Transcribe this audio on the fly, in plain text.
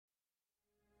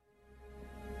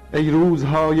ای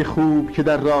روزهای خوب که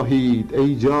در راهید،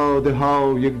 ای جاده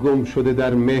های گم شده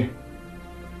در مه،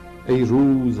 ای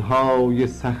روزهای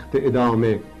سخت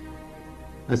ادامه،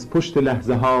 از پشت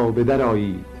لحظه ها به در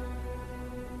آیید.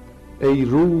 ای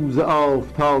روز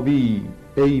آفتابی،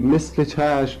 ای مثل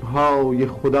چشمهای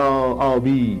خدا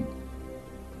آبی،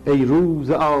 ای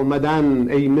روز آمدن،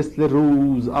 ای مثل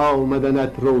روز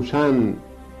آمدنت روشن.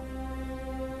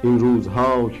 این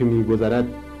روزها که می‌گذرد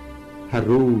هر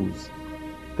روز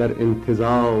در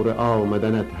انتظار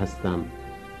آمدنت هستم.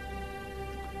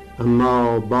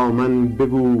 اما با من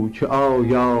بگو که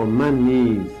آیا من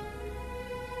نیز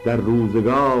در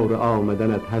روزگار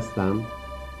آمدنت هستم؟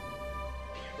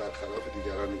 برخلاف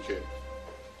دیگرانی که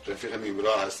رفیق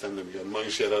نیمراه هستن و میگن ما این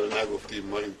شعرها رو نگفتیم،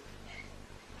 ما این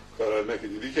کارا رو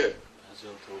نکردیم که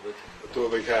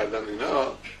توبه کردن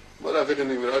اینا، ما رفیق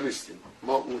نیمراه نیستیم.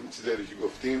 ما اون چیزایی که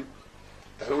گفتیم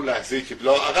در اون لحظه‌ای که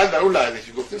لااقل در اون لحظه‌ای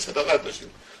که گفتیم صداقت داشتیم،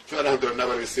 چون الحمدلله نه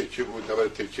برای سکه بود، نه برای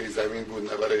تکه زمین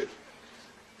بود، نه برای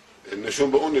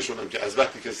نشون به اون نشونم که از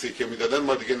وقتی که سکه میدادن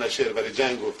ما دیگه نه شعر برای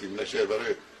جنگ گفتیم، نه شعر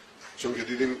برای، چون که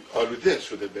دیدیم آلوده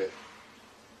شده به،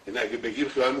 یعنی اگه بگیم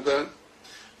خیال میکنن.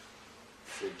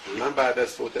 من بعد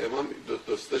از فوت امام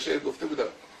دوستا شعر گفته بودم،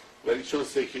 ولی چون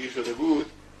سکه‌ای شده بود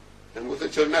من گفتم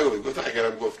چرا نگفتم. گفتم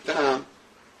اگرم گفتم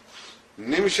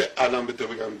نمیشه الان به تو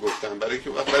بگم گفتم، برای که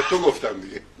برای تو گفتم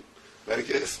دیگه، برای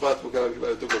که اثبات بکنم که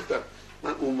برای تو گفتم.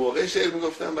 من اون موقع شعر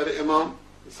میگفتم برای امام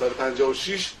سال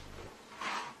 56.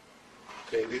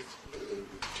 خیلی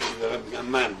چه می‌دارم میگم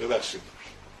من ببخشید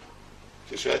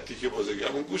که شاید تیکه بزرگی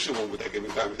همون گوشمون بود اگه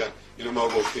میفهمیدن اینو ما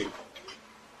گفتیم.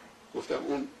 گفتم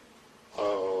اون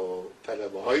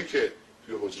طلبه هایی که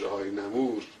توی حجره های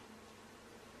نمور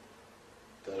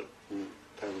در اون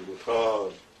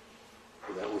تنگوتار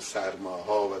در اون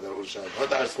سرماها و در اون شبها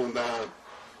درس خوندن،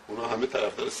 اونا همه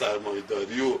طرفدار سرمایه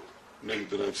داری و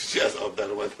نمیدونم چی از آب در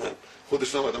اومدن،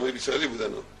 خودشون هم آدم های بیچاری بودن.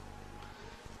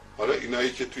 حالا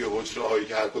اینایی که توی حجره هایی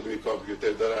که هر کدومی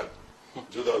کامپیوتر دارن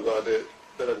جداگانه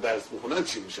دارن درس میخونن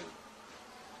چی میشن؟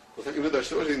 گفتم اینو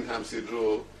داشته باشه این تمثیل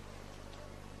رو.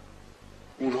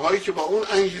 اونهایی که با اون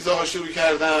انگیزه ها شروع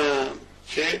کردن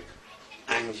که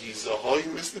انگیزه هایی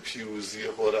مثل پیروزی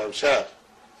خرمشهر،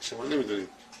 شما نمیدونید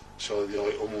شادی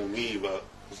های عمومی و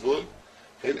بزرگ،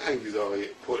 خیلی انگیزه های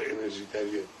پر انرژی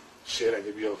تریه. شعر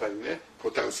اگه بیافرینه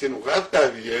پتانسیل اونقدر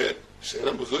قویه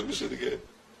شعرم بزرگ میشه دیگه.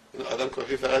 این آدم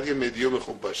کافیه فقط یه مدیوم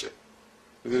خوب باشه.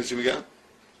 میدونی چی میگم؟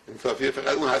 این کافیه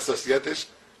فقط اون حساسیتش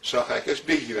شاخکش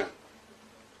بگیرن.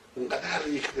 اونقدر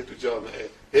ریخته تو جامعه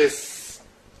حس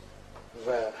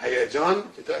و هیجان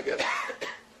که تو اگر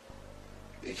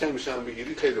یکم میشم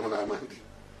بگیری خیلی هنرمندی.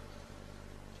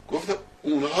 گفتم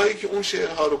اونهایی که اون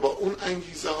شعرها رو با اون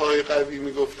انگیزه های قوی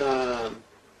میگفتن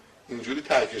اینجوری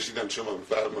ترکشیدن. شما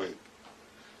میفرمایید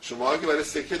شما که برای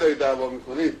سکه دارید دعوا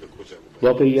میکنید به کجا میکنید؟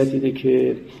 واقعیت اینه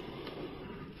که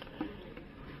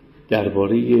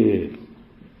درباره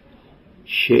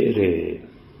شعر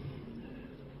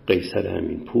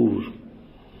قیصرامین پور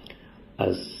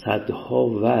از صدها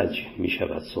وجه می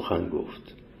شود سخن گفت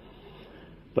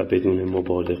و بدون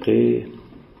مبالغه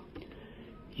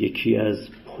یکی از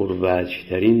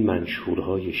پروجه‌ترین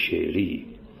منشورهای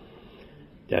شعری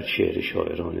در شعر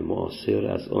شاعران معاصر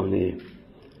از آن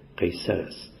قیصر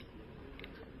است.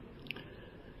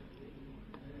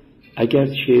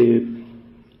 اگرچه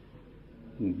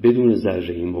بدون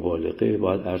ذره مبالغه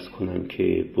باید عرض کنم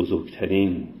که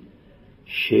بزرگترین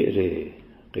شعر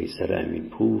قیصرامین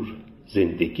پور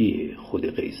زندگی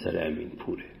خود قیصرامین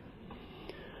پوره.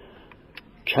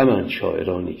 کمند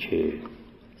شاعرانی که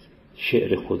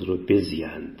شعر خود رو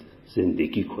بزیند،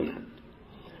 زندگی کنند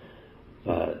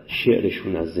و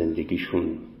شعرشون از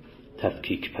زندگیشون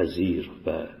تفکیک پذیر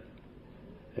و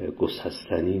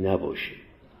گسستنی نباشه.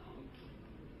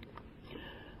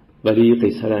 ولی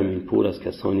قیصرامین پور از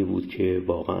کسانی بود که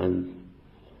واقعا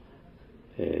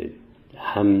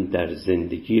هم در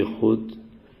زندگی خود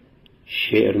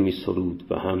شعر می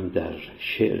سرود و هم در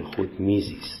شعر خود می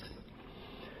زیست.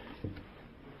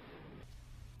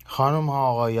 خانم ها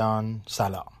آقایان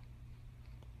سلام.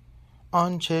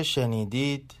 آنچه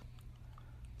شنیدید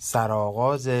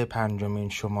سرآغاز پنجمین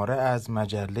شماره از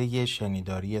مجله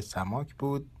شنیداری سماک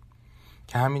بود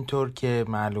که همینطور که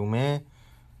معلومه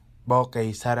با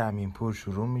قیصرامین پور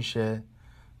شروع میشه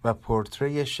و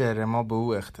پورتری شعر ما به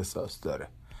او اختصاص داره.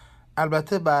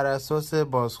 البته بر اساس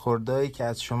بازخوردایی که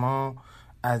از شما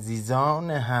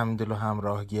عزیزان همدل و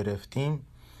همراه گرفتیم،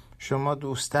 شما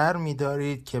دوست‌تر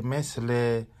می‌دارید که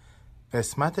مثل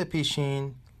قسمت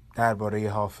پیشین درباره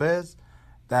حافظ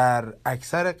در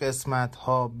اکثر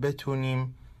قسمت‌ها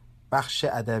بتونیم بخش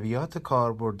ادبیات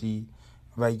کاربردی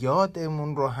و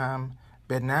یادمون رو هم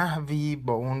به نحوی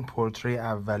با اون پورتری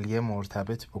اولیه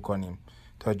مرتبط بکنیم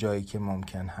تا جایی که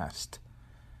ممکن هست.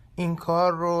 این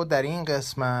کار رو در این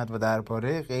قسمت و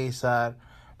درباره قیصر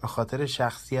به خاطر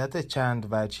شخصیت چند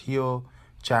وجهی و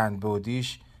چند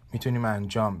بعدیش میتونیم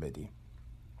انجام بدیم.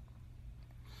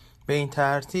 به این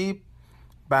ترتیب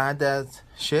بعد از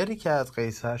شعری که از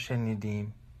قیصر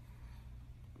شنیدیم،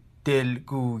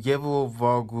 دلگویه و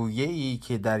واگویه‌ای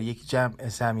که در یک جمع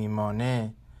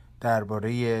صمیمانه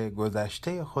درباره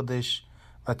گذشته خودش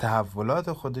و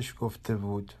تحولات خودش گفته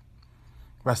بود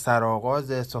و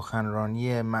سرآغاز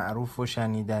سخنرانی معروف و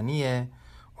شنیدنی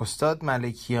استاد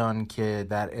ملکیان که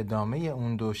در ادامه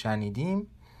اون دو شنیدیم،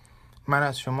 من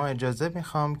از شما اجازه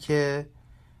میخوام که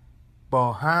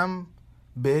با هم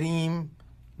بریم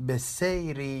به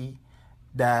سیری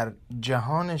در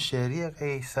جهان شعری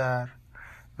قیصر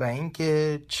و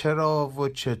اینکه چرا و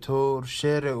چطور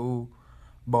شعر او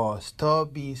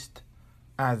بازتابی است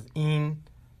از این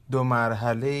دو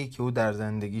مرحله‌ای که او در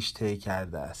زندگیش طی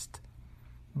کرده است.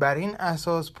 بر این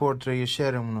اساس پورتری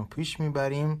شعرمون رو پیش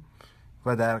میبریم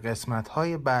و در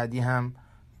قسمت‌های بعدی هم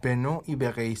به نوعی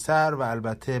به قیصر و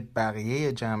البته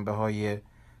بقیه جنبه‌های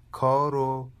کار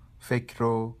و فکر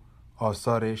و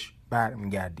آثارش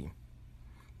برمیگردیم.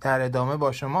 در ادامه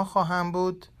با شما خواهم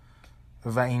بود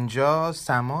و اینجا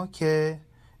سماک،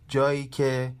 جایی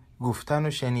که گفتن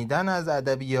و شنیدن از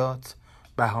ادبیات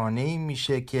بهانه‌ای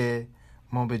میشه که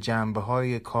ما به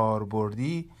جنبه‌های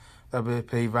کاربردی و به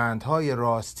پیوندهای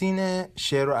راستین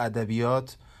شعر و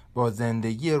ادبیات با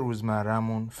زندگی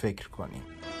روزمره‌مون فکر کنیم.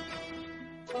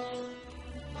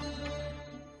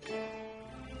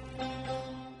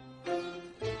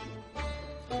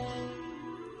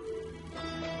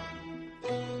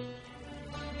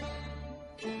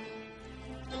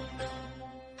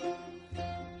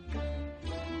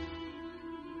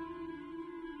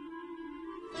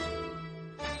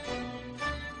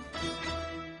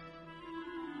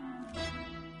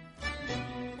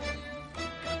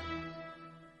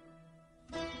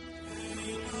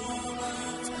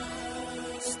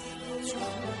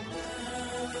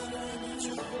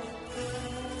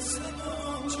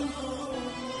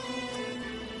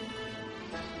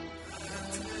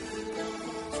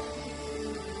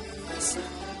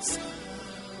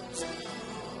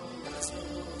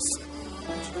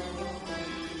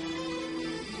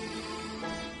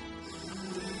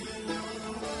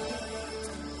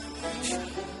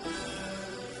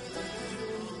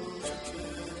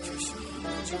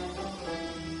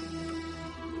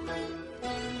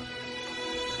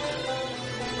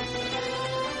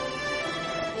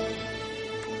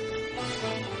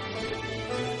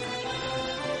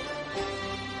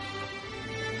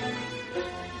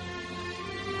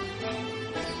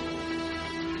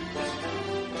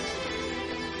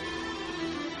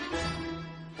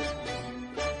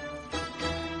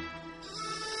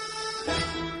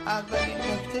 اولین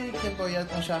نکته‌ای که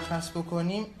باید مشخص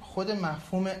بکنیم خود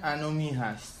مفهوم آنومی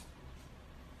هست.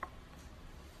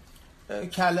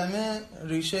 کلمه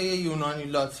ریشه یونانی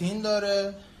لاتین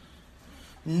داره.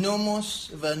 نوموس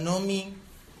و نومی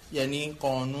یعنی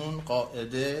قانون،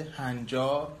 قاعده،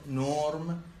 هنجار،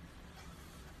 نرم.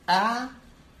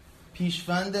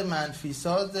 پیشوند منفی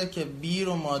سازه که بی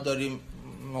رو ما داریم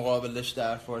مقابلش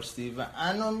در فارسی و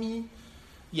آنومی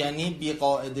یعنی بی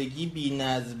قاعدگی، بی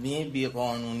نظمی، بی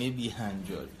قانونی، بی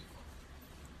هنجاری.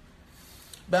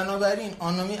 بنابراین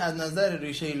آنومی از نظر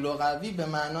ریشه لغوی به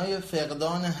معنای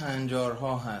فقدان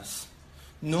هنجارها هست.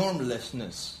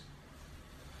 normlessness.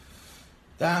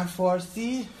 در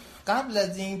فارسی قبل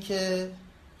از این که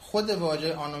خود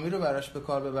واژه آنومی رو براش به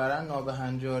کار ببرن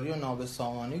نابهنجاری و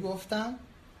نابسامانی گفتن،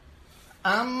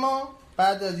 اما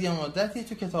بعد از یه مدتی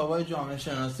تو کتاب‌های جامعه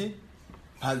شناسی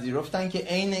پذیرفتن که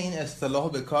عین این اصطلاح رو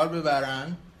به کار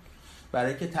ببرن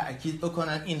برای که تأکید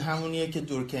بکنن این همونیه که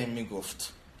دورکیم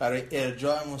میگفت، برای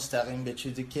ارجاع مستقیم به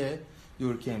چیزی که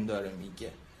دورکیم داره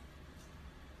میگه.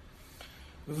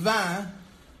 و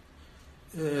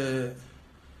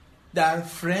در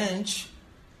فرنچ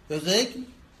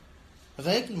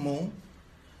رگلمون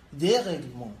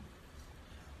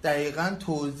دقیقاً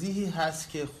توضیحی هست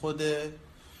که خود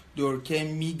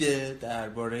دورکیم میده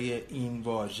درباره این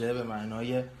واژه به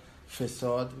معنای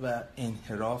فساد و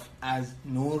انحراف از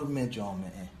نرم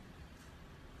جامعه.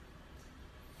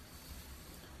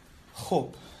 خب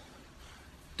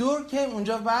دورکیم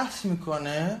اونجا بحث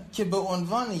میکنه که به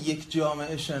عنوان یک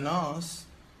جامعه شناس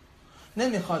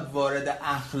نمیخواد وارد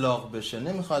اخلاق بشه،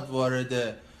 نمیخواد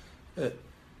وارد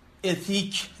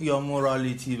اتیک یا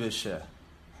مورالیتی بشه.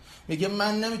 میگه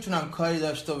من نمیتونم کاری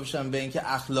داشته باشم به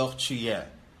اینکه اخلاق چیه،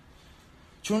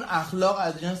 چون اخلاق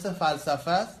از جنس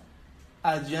فلسفه است،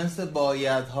 از جنس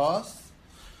باید هاست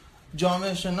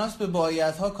جامعه شناس به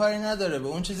بایدها کاری نداره، به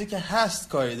اون چیزی که هست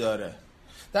کاری داره.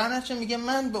 در نتیجه میگه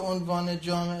من به عنوان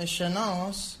جامعه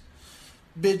شناس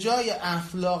به جای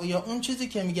اخلاق یا اون چیزی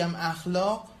که میگم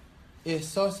اخلاق،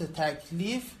 احساس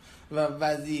تکلیف و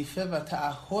وظیفه و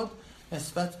تعهد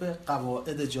نسبت به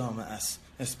قواعد جامعه است،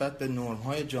 نسبت به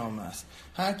نرم‌های جامعه است.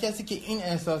 هر کسی که این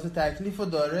احساس تکلیف رو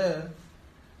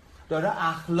داره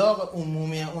اخلاق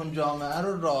عمومی اون جامعه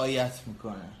رو رعایت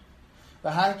میکنه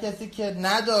و هر کسی که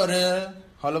نداره،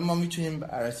 حالا ما میتونیم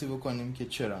بررسی بکنیم که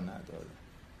چرا نداره.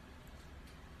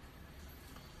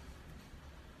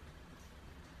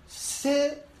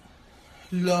 3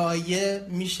 لایه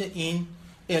میشه این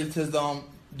التزام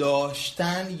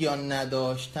داشتن یا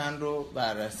نداشتن رو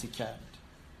بررسی کرد.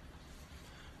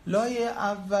 لایه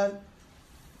اول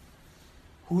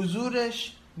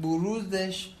حضورش،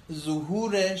 بروزش،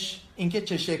 ظهورش، اینکه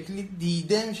چه شکلی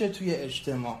دیده میشه توی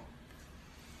اجتماع.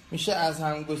 میشه از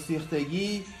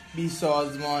همگسیختگی،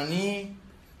 بی‌سازمانی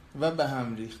و به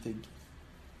هم ریختگی.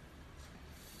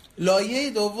 لایه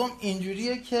دوم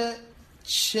اینجوریه که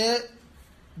چه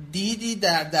دیدی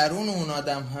در درون اون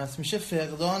آدم هست، میشه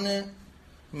فقدان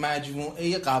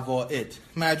مجموعه قواعد.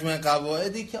 مجموعه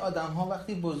قواعدی که آدم ها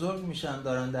وقتی بزرگ میشن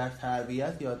دارن در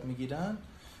تربیت یاد میگیرن،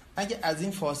 اگه از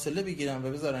این فاصله بگیرن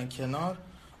و بذارن کنار،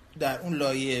 در اون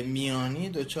لایه میانی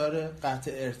دچار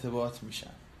قطع ارتباط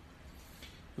میشن.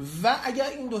 و اگر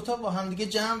این دوتا با هم دیگه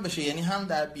جمع بشه، یعنی هم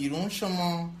در بیرون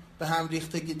شما به هم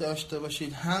ریختگی داشته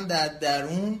باشید، هم در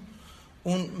درون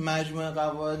اون مجموعه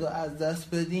قواعد رو از دست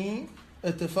بدین،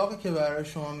 اتفاقی که برای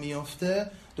شما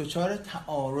میفته دچار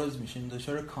تعارض میشین،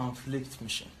 دچار کانفلیکت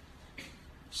میشین.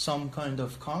 Some kind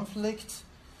of conflict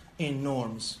in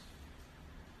norms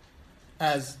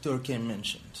as Durkheim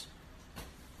mentioned.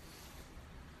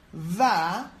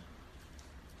 و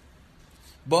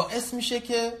باعث میشه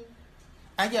که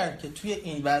اگر که توی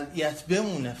این وضعیت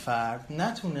بمونه فرد،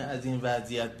 نتونه از این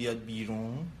وضعیت بیاد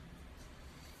بیرون،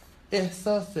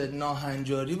 احساس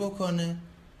ناهنجاری بکنه،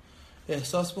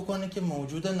 احساس بکنه که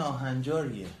موجود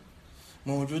ناهنجاریه،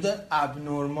 موجود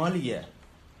ابنورمالیه.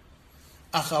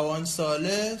 اخوان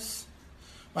ثالث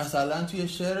مثلا توی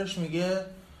شعرش میگه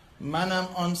منم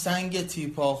آن سنگ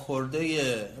تیپا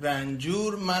خورده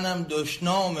رنجور، منم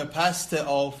دشنام پست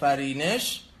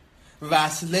آفرینش،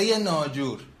 وصله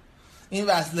ناجور. این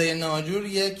وصله ناجور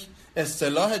یک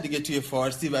اصطلاح دیگه توی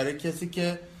فارسی برای کسی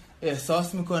که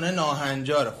احساس میکنه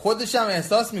ناهنجاره، خودش هم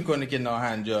احساس میکنه که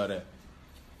ناهنجاره.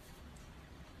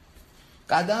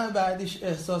 قدم بعدیش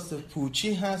احساس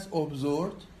پوچی هست،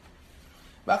 ابزورد.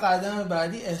 و قدم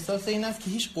بعدی احساس این است که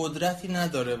هیچ قدرتی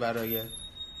نداره برای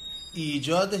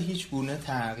ایجاد هیچ گونه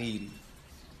تغییری.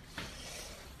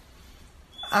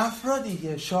 افرادی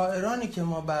که شاعرانی که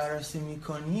ما بررسی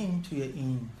میکنیم توی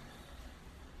این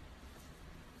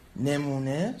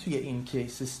نمونه، توی این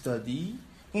کیس استادی،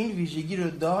 این ویژگی رو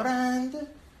دارند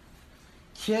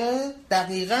که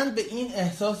دقیقاً به این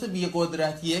احساس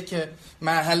بی‌قدرتیه که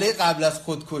مرحله قبل از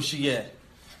خودکشیه.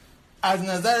 از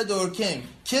نظر دورکیم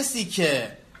کسی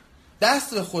که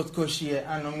دست به خودکشی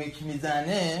آنومیک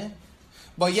میزنه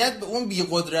باید به اون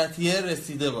بی‌قدرتیه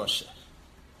رسیده باشه،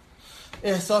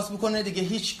 احساس بکنه دیگه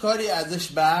هیچ کاری ازش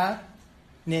بر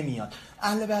نمیاد.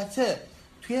 البته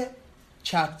توی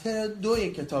چپتر 2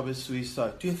 کتاب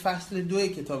سویساید، توی فصل 2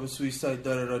 کتاب سویساید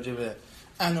داره راجع به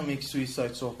آنومیک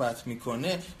سویساید صحبت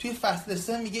میکنه. توی فصل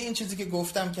 3 میگه این چیزی که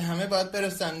گفتم که همه باید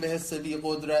برسن به حس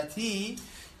بی‌قدرتی،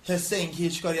 حس اینکه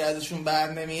هیچ کاری ازشون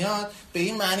بر نمیاد، به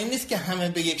این معنی نیست که همه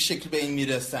به یک شکل به این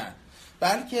میرسن،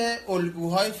 بلکه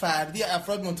الگوهای فردی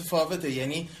افراد متفاوته.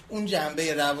 یعنی اون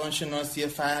جنبه روانشناسی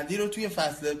فردی رو توی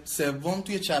فصل 3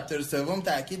 توی چپتر 3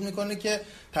 تاکید میکنه که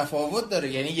تفاوت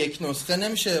داره، یعنی یک نسخه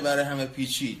نمیشه برای همه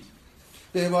پیچید.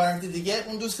 به عبارت دیگه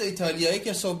اون دوست ایتالیایی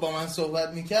که صبح با من صحبت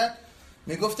میکرد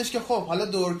میگفتش که خب حالا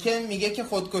دورکیم میگه که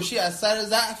خودکشی از سر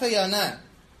ضعفه یا نه،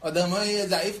 آدمای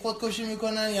ضعیف خودکشی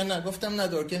میکنن یا نه؟ گفتم نه،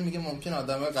 دورکیم میگه ممکن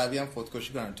آدمای قوی هم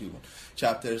خودکشی کنن توی اون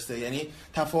چپتر 3. یعنی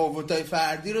تفاوت‌های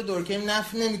فردی رو دورکیم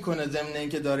نفی نمیکنه، ضمن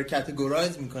اینکه داره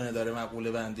کاتگورایز میکنه، داره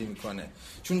مقوله بندی میکنه،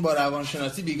 چون با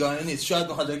روانشناسی بیگانه نیست. شاید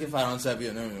به خاطر که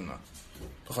فرانسویه، نمیدونم،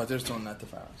 به خاطر سنت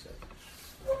فرانسوی.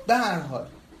 به هر حال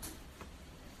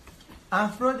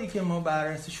افرادی که ما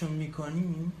بررسیشون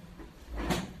میکنیم،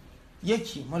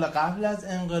 یکی مال قبل از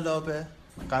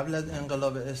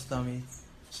انقلاب اسلامی،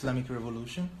 Islamic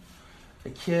Revolution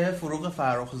که فروغ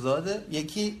فرخزاده،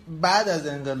 یکی بعد از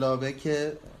انقلابه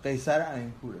که قیصر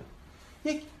امینپوره.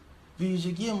 یک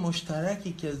ویژگی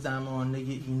مشترکی که زمانه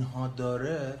اینها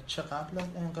داره، چه قبل از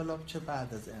انقلاب چه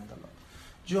بعد از انقلاب،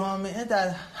 جامعه در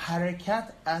حرکت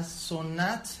از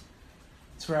سنت،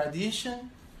 tradition،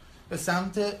 به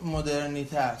سمت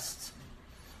مدرنیته است.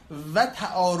 و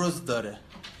تعارض داره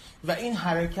و این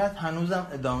حرکت هنوزم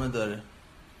ادامه داره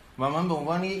و من به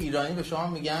عنوان یه ایرانی به شما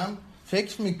میگم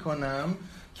فکر میکنم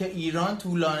که ایران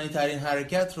طولانی ترین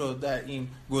حرکت رو در این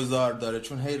گذار داره،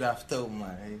 چون هی رفته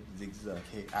اومده، هی زیگزاگ،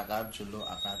 هی عقب جلو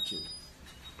عقب جلو.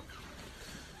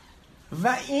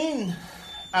 و این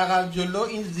عقب جلو،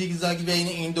 این زیگزاگ بین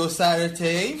این دو سر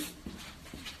طیف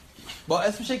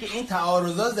باعث میشه که این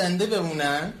تعارضا زنده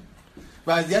بمونن،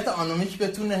 وضعیت آنومیک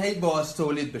بتونه هی باز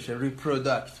تولید بشه،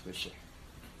 ریپروداکت بشه.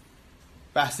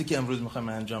 بحثی که امروز میخوایم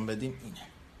انجام بدیم اینه.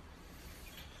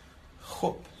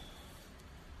 خب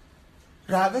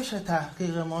روش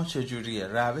تحقیق ما چجوریه؟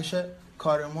 روش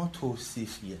کار ما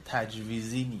توصیفیه،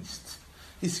 تجویزی نیست،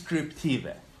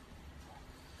 دیسکریپتیوه.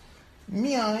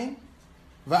 میایم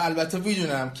و البته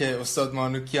میدونم که استاد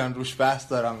مانوکیان روش بحث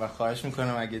دارم و خواهش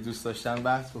میکنم اگه دوست داشتن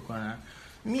بحث بکنن.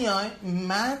 میایم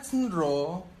متن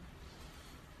رو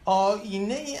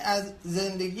آینه ای از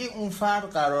زندگی اون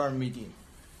فرد قرار میدیم.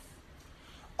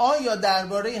 آیا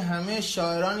درباره همه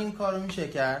شاعران این کارو میشه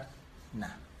کرد؟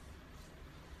 نه.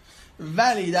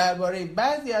 ولی درباره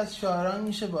بعضی از شاعران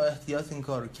میشه با احتیاط این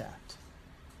کارو کرد.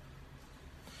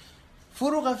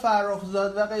 فروغ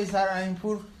فرخزاد و قیصرامین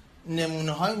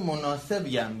نمونه های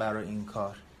مناسبی هستند برای این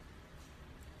کار.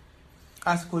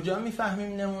 از کجا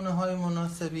میفهمیم نمونه های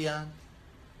مناسبی هستند؟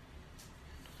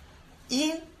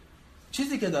 این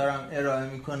چیزی که دارم ارائه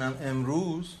میکنم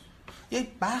امروز یک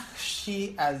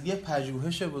بخشی از یه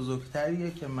پژوهش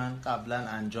بزرگتریه که من قبلا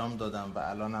انجام دادم و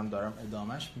الانم دارم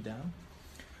ادامهش میدم.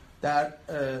 در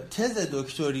تز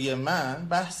دکتری من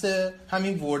بحث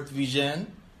همین ورد ویژن،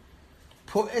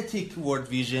 پوئتیک ورد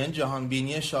ویژن، جهان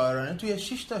بینی شاعرانه توی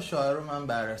 6 تا شاعر رو من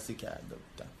بررسی کرده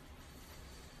بودم.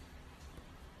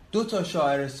 2 تا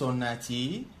شاعر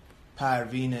سنتی،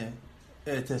 پروین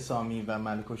اعتصامی و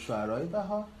ملک الشعرای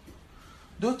بهار،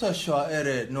 2 تا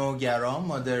شاعر نوگرا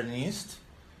مدرنیست،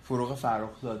 فروغ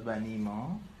فرخزاد و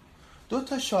نیما، 2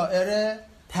 تا شاعر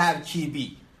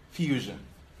ترکیبی فیوژن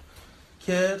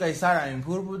که قیصرامین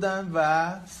بودن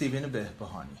و سیبین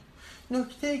بهبهانی.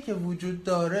 نکته‌ای که وجود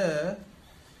داره،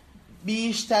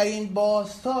 بیشترین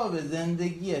بازتاب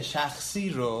زندگی شخصی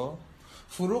رو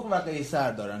فروغ و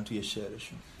قیصر دارن توی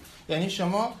شعرشون. یعنی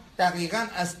شما دقیقاً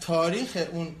از تاریخ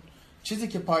اون چیزی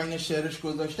که پایین شعرش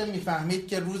گذاشته میفهمید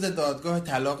که روز دادگاه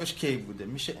طلاقش کی بوده.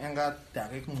 میشه اینقدر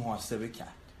دقیق محاسبه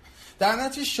کرد. در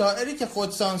نتیجه شاعری که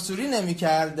خود سانسوری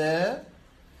نمی‌کرده،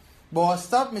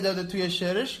 بازتاب میداده توی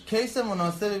شعرش، کیس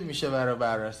مناسبی میشه برای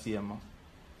بررسی ما.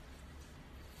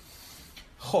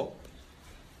 خب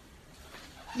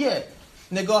یه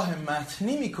نگاه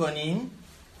متنی میکنیم،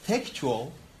 تکچوال،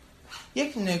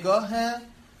 یک نگاه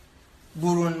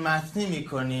برون متنی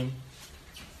میکنیم،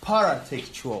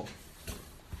 پاراتکچوال.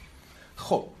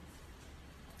 خب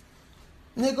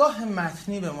نگاه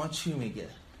متنی به ما چی میگه؟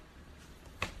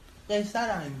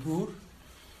 قیصرامین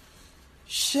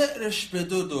شعرش به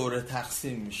 2 دوره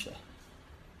تقسیم میشه.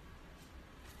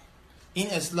 این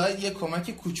اسلاید یه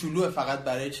کمک کوچولوه فقط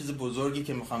برای چیز بزرگی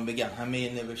که میخوام بگم، همه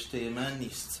نوشته من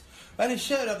نیست. ولی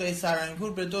شعر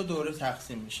قیصرامین به 2 دوره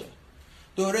تقسیم میشه: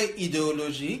 دوره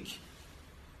ایدئولوژیک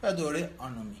و دوره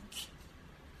آنومیک.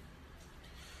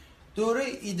 دوره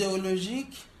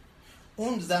ایدئولوژیک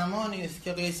اون زمانی است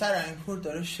که قیصرامین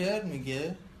داره شعر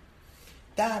میگه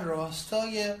در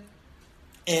راستای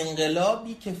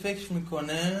انقلابی که فکر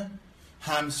میکنه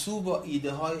همسو با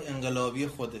ایده های انقلابی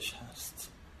خودش هست.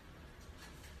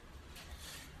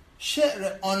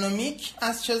 شعر آنومیک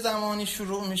از چه زمانی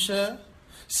شروع میشه؟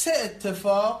 3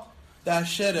 اتفاق در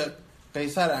شعر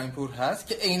قیصرامین هست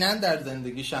که عیناً در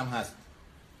زندگیش هم هست.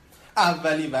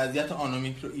 اولی وضعیت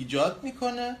آنومیک رو ایجاد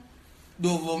میکنه،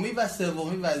 دومی و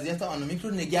سومی وضعیت آنومیک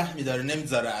رو نگه میداره،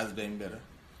 نمیذاره از بین بره.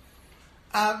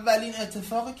 اولین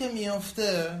اتفاقی که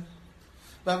میفته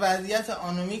و وضعیت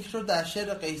آنومیک رو در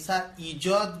شعر قیصر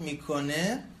ایجاد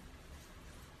میکنه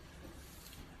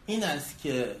این است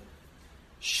که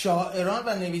شاعران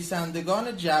و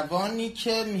نویسندگان جوانی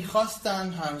که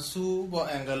میخواستن همسو با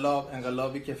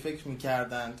انقلابی که فکر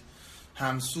میکردند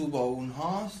همسو با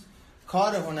اونهاست،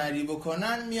 کار هنری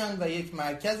بکنن، میان و یک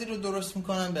مرکزی رو درست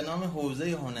میکنن به نام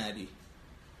حوزه هنری.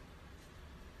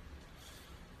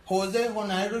 حوزه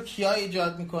هنری رو کیا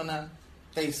ایجاد میکنن؟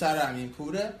 قیصرامین،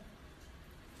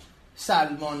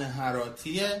 سلمان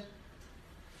هراتیه،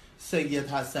 سید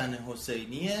حسن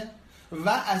حسینیه و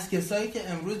از کسایی که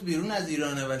امروز بیرون از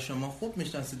ایرانه و شما خوب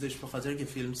میشناسیدش به خاطر که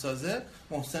فیلم سازه،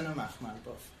 محسن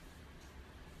مخملباف.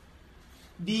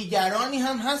 دیگرانی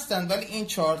هم هستن ولی این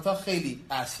 4 تا خیلی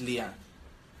اصلی هستند.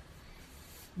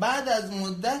 بعد از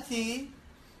مدتی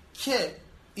که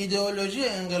ایدئولوژی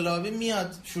انقلابی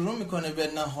میاد شروع میکنه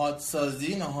به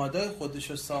نهادسازی، نهادهای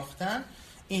خودشو ساختن،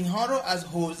 اینها رو از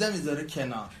حوزه میذاره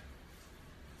کنار،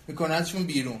 میکنهشون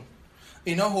بیرون.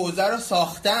 اینا حوزه رو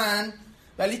ساختن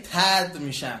ولی طرد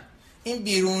میشن. این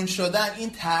بیرون شدن، این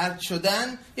طرد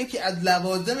شدن یکی از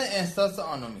لوازم احساس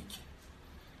آنومیک،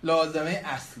 لازمه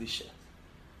اصلیشه.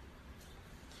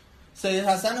 سید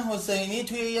حسن حسینی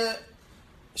توی یه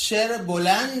شعر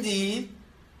بلندی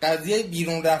قضیه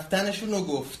بیرون رفتنشون رو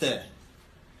گفته.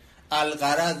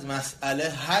 الغرض مسئله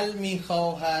حل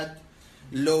میخواهد،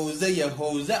 لوزه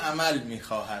حوزه عمل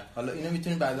میخواهد. حالا اینو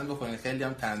میتونید بعدا بخونید، خیلی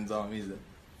هم طنزآمیزه.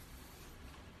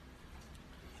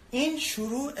 این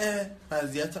شروع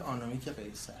وضعیت آنومیک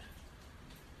قیصر.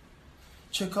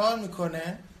 چه کار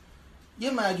میکنه؟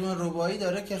 یه مجموعه رباعی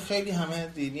داره که خیلی همه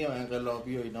دینی و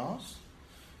انقلابی و ایناست.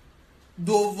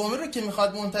 دومی رو که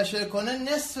میخواد منتشر کنه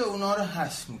نصف اونا رو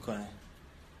حذف میکنه.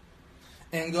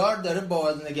 انگار داره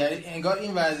بازنگری، انگار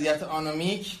این وضعیت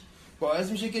آنومیک باعث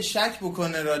میشه که شک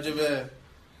بکنه راجع به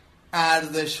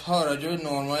ارزش‌ها، راجع به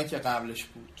نرمایی که قبلش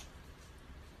بود.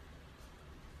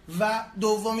 و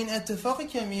دومین اتفاقی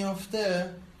که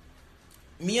میفته،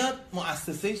 میاد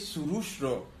مؤسسه سروش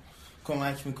رو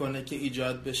کمک میکنه که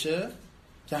ایجاد بشه،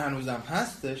 که هنوزم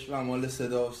هستش و مال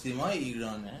صدا و سیمای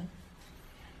ایرانه،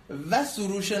 و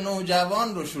سروش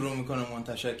نوجوان رو شروع میکنه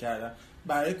منتشر کردن.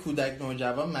 برای کودک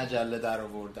نوجوان مجله در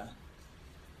آوردن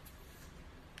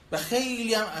و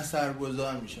خیلی هم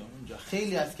اثرگذار میشه اونجا.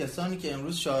 خیلی از کسانی که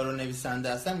امروز شاعر و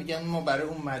نویسنده هستن میگن ما برای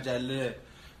اون مجله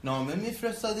نامه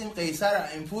میفرستادیم،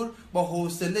 قیصرامین با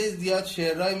حوصله زیاد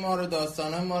شعرهای ما رو،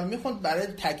 داستانهای ما رو میخوند، برای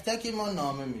تک تک ما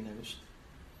نامه مینوشت.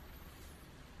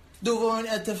 دومین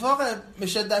اتفاق به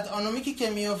شدت آنومیکی که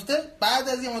میفته، بعد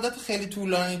از یه مدت خیلی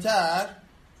طولانی تر،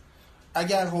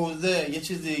 اگر حوزه یه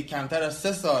چیزی کمتر از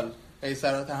 3 سال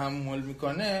قیصر رو تحمل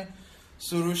میکنه،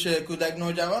 سروش کودک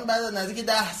نوجوان بعد از نزدیک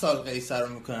 10 سال قیصر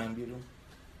رو میکنن بیرون.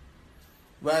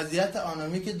 وضعیت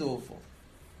آنومیک دوم.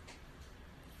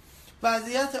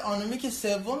 وضعیت آنومیک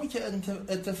سومی که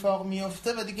اتفاق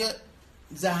میفته و دیگه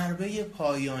ضربه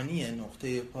پایانیه،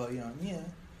 نقطه پایانیه،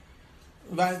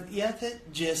 وضعیت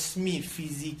جسمی،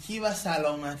 فیزیکی و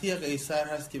سلامتی قیصر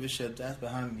هست که به شدت به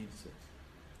هم میرسه.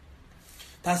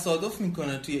 تصادف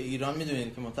میکنه توی ایران.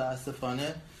 میدونید که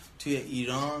متاسفانه توی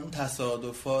ایران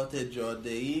تصادفات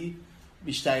جاده‌ای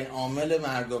بیشترین عامل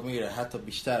مرگ میره، حتی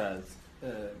بیشتر از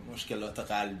مشکلات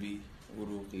قلبی،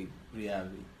 عروقی،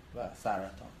 ریوی و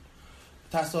سرطان.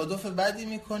 تصادف بدی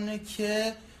میکنه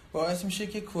که باعث میشه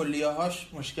که کلیه‌هاش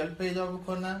مشکل پیدا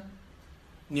بکنن،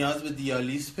 نیاز به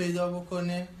دیالیز پیدا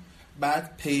بکنه،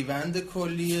 بعد پیوند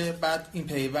کلیه، بعد این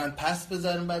پیوند پس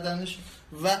بذارن بدنش.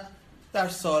 و در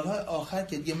سالهای آخر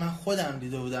که دیگه من خودم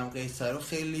دیده بودم قیصر رو،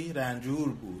 خیلی رنجور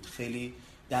بود، خیلی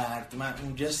دردمند،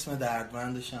 اون جسم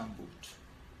دردمندش هم بود.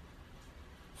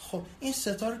 خب این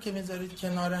ستا رو که میذارید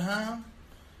کنار هم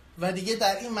و دیگه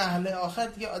در این مرحله آخر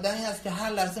دیگه آدمی هست که هر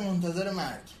لحظه منتظر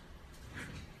مرگ،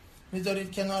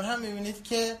 میذارید کنار هم، میبینید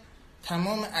که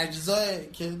تمام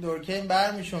اجزای که دورکیم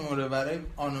برمیشموره برای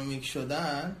آنومیک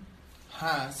شدن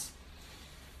هست.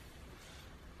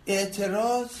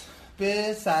 اعتراض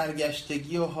به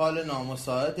سرگشتگی و حال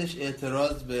نامساعدش،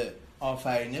 اعتراض به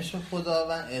آفرینش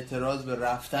خداوند، اعتراض به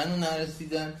رفتن و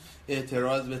نرسیدن،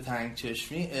 اعتراض به تنگ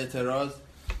چشمی، اعتراض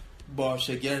با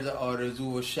شگرد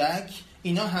آرزو و شک.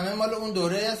 اینا همه مال اون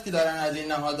دوره است که دارن از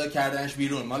این نهادها کردنش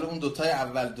بیرون، مال اون دوتای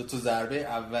اول، دوتا ضربه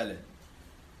اوله.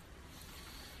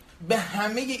 به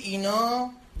همه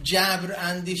اینا جبر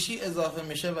اندیشی اضافه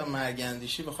میشه و مرگ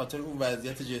اندیشی، به خاطر اون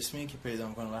وضعیت جسمی که پیدا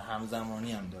میکنه و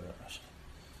همزمانی هم داره باشه.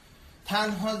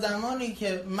 تنها زمانی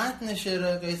که متن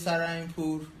شعر قیصرامین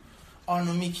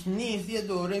آنومیک نیست یه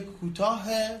دوره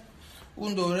کوتاهه،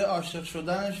 اون دوره عاشق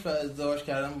شدنش و ازدواج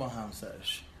کردن با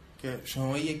همسرش، که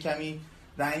شما یک کمی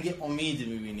رنگ امید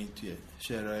میبینید توی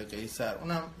شعرهای قیصر.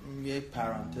 اونم یک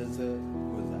پرانتز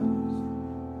گذر.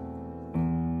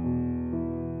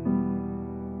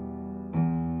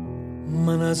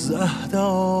 من از عهد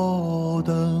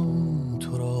آدم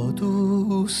تو را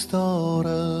دوست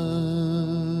دارم،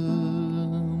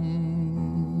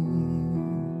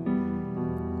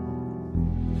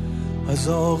 از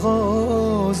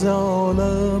آغاز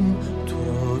عالم تو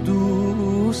را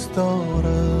دوست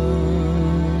دارم.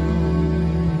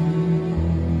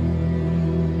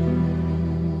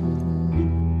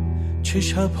 چه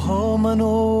شبها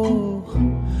منو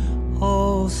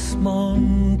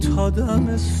آسمان تا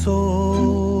دم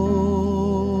صبح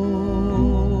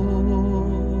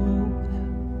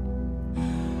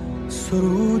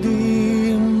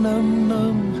سرودیم نم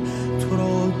نم تو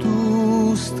را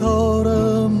دوست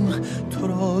دارم، تو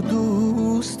را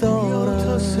دوست دارم.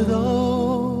 تا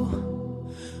صدا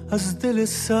از دل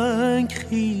سنگ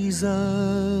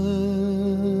خیزد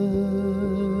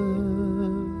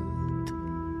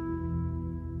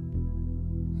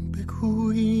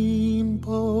بگوییم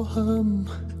با هم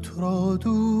تو را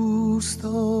دوست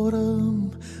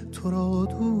دارم، تو را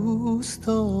دوست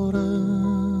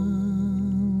دارم.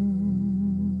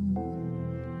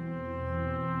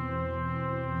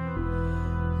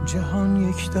 جهان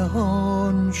یک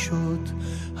دهان شد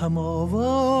هم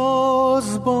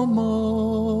آواز با ما،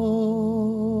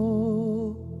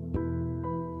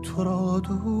 تو را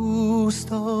دوست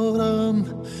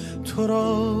دارم، تو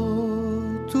را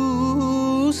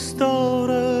دوست دارم.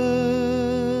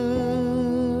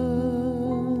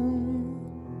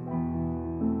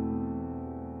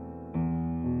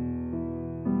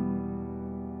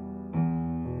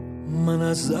 من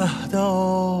از عهد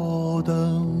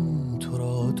آدم تو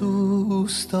را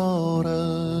دوست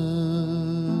دارم،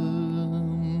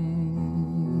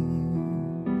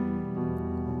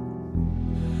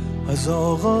 از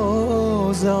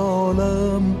آغاز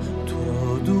عالم تو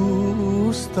را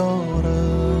دوست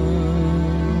دارم.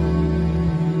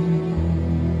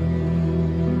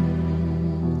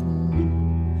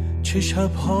 چه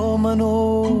شبها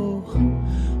منو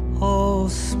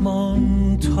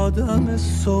آسمان تا دم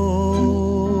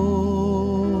صبح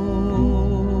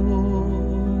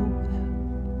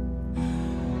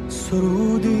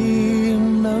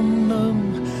سرودیم نم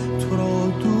نم تو را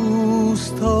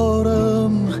دوست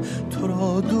دارم، تو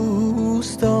را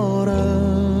دوست دارم.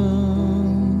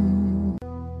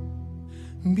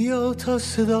 بیا تا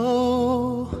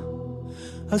صدا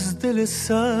از دل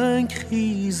سنگ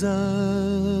خیزد،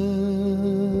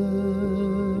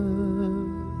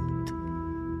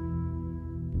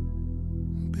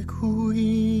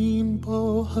 بگوییم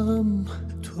با هم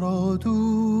تو را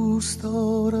دوست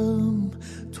دارم،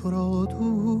 تو را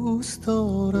دوست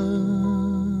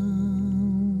دارم.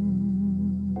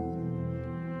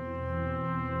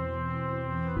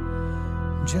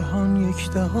 جهان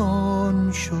یک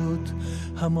دهان شد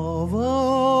هم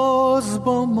آواز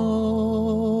با ما،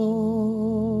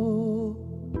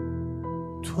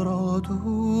 تو را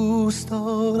دوست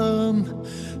دارم،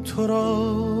 تو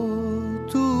را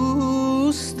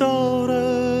دوست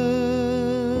دارم.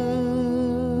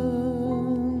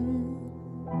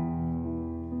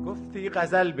 گفتی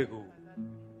غزل بگو،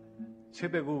 چه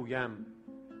بگویم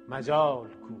مجال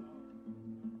کو.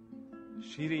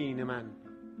 شیرین من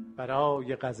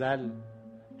برای غزل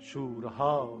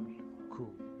شورحال کو.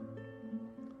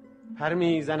 پر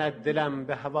میزند دلم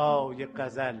به هوای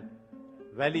غزل،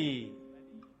 ولی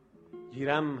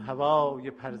گیرم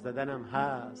هوای پر زدنم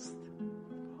هست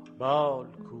بال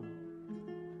کو.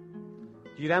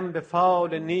 گیرم به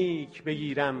فال نیک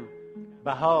بگیرم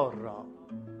بهار را،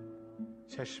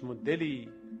 چشم و دلی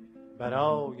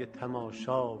برای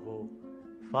تماشا و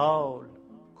فال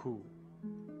کو.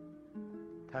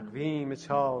 تقویم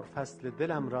 4 فصل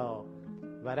دلم را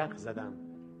ورق زدم،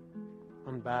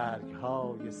 آن برگ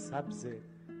های سبز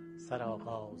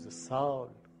سرآغاز سال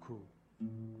کو.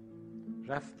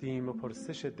 رفتیم و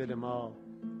پرسش دل ما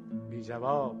بی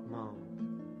جواب ماند،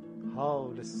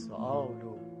 حال سؤال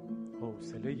و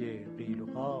حوصله قیل و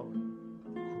قال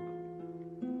کو.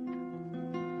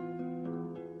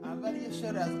 اول یه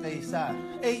شعر از قیصر.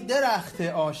 ای درخت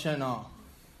آشنا،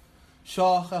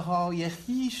 شاخه های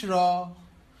خیش را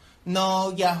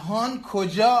ناگهان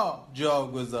کجا جا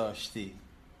گذاشتی؟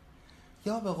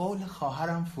 یا به قول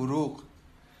خواهرم فروغ،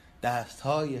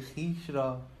 دستهای خیش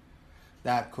را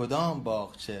در کدام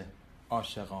باغچه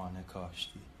عاشقانه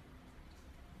کاشتی؟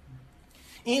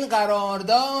 این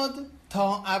قرارداد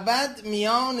تا ابد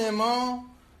میان ما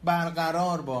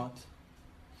برقرار باد،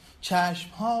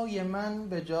 چشمهای من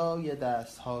به جای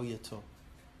دستهای تو.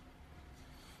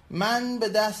 من به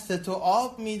دست تو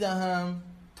آب میدهم،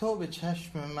 تو به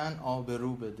چشم من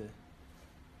آبرو بده.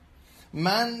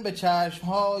 من به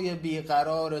چشمهای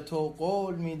بیقرار تو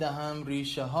قول میدهم،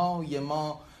 ریشه های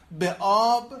ما به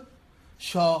آب،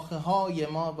 شاخه های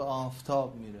ما به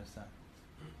آفتاب میرسن،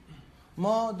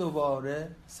 ما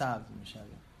دوباره سبز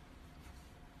میشویم.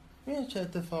 می‌بینید چه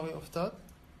اتفاقی افتاد؟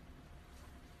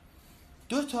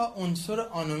 2 عنصر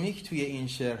آنومیک توی این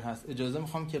شعر هست. اجازه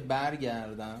میخوام که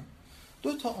برگردم.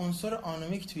 2 عنصر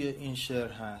آنومیک توی این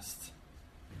شعر هست.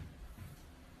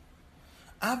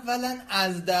 اولا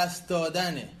از دست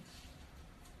دادنه.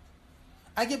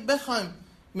 اگه بخوایم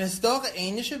مصداق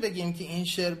عینیشو بگیم که این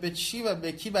شعر به چی و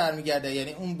به کی برمیگرده،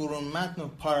 یعنی اون برون متن و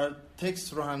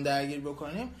پاراتکست رو هم درگیر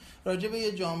بکنیم، راجع به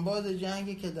یه جانباز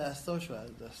جنگی که دستاشو از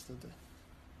دست داده.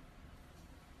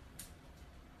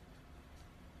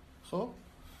 خب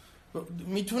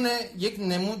میتونه یک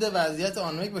نمود وضعیت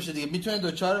آنومیک باشه دیگه، میتونه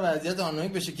دوچار وضعیت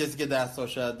آنومیک بشه کسی که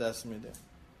دستاشو از دست میده.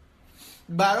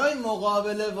 برای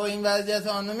مقابله با این وضعیت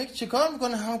آنومیک چیکار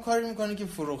میکنه؟ هم کاری میکنه که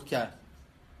فروغ کرد.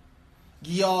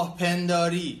 گیاه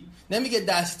پنداری، نمیگه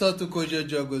دستاتو کجا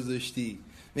جا گذاشتی،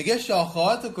 میگه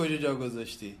شاخهاتو کجا جا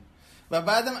گذاشتی. و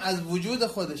بعدم از وجود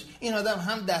خودش این آدم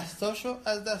هم دستاشو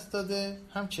از دست داده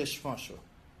هم چشماشو.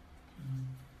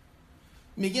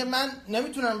 میگه من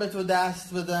نمیتونم به تو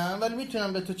دست بدم ولی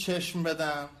میتونم به تو چشم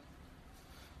بدم،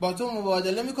 با تو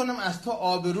مبادله میکنم، از تو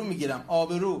آبرو میگیرم.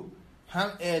 آبرو هم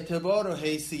اعتبار و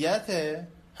حیثیته،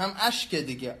 هم اشک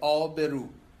دیگه، آبرو.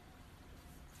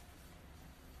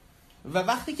 و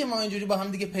وقتی که ما اینجوری با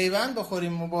هم دیگه پیوند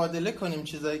بخوریم، مبادله کنیم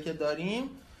چیزایی که داریم،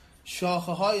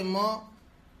 شاخه های ما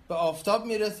به آفتاب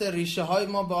میرسه، ریشه های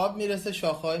ما به آب میرسه،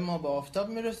 شاخه های ما به آفتاب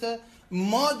میرسه،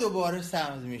 ما دوباره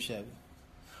سبز میشه.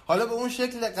 حالا به اون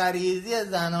شکل غریزی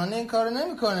زنانه این کارو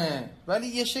نمیکنه، ولی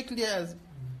یه شکلی از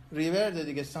ریورد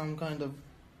دیگه، some kind of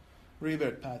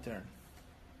revert pattern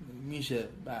میشه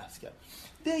بحث کرد.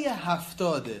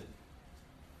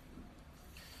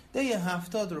 ده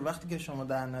 70 رو وقتی که شما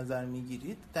در نظر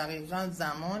میگیرید، دقیقاً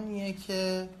زمانیه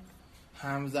که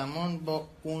همزمان با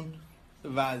اون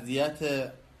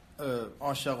وضعیت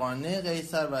عاشقانه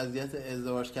قیصر، وضعیت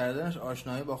ازدواج کردنش،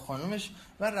 آشنایی با خانومش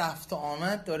و رفت و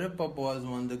آمد داره با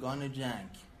بازماندگان جنگ.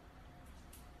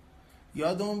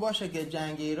 یادمون باشه که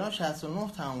جنگ ایران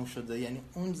 69 تموم شده، یعنی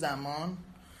اون زمان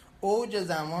اوج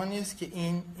زمانی است که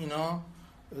اینا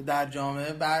در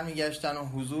جامعه برمیگشتن و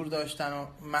حضور داشتن و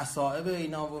مصائب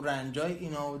اینا و رنجای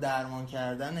اینا و درمان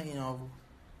کردن اینا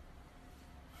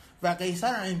و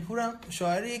قیصرامین هم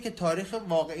شاعریه که تاریخ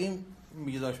واقعی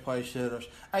میگذاشت پای شعراش.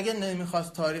 اگه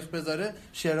نمیخواست تاریخ بذاره،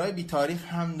 شعرهای بی تاریخ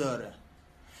هم داره.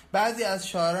 بعضی از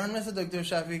شاعران مثل دکتر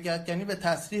شفیعی کدکنی به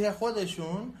تصریح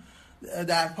خودشون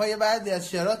در پای بعضی از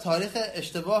شعرها تاریخ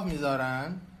اشتباه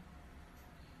میذارن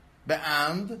به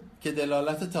عمد که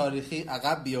دلالت تاریخی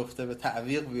عقب بیفته، به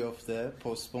تعویق بیفته،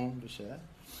 پستپون بشه.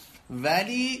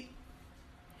 ولی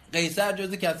قیصر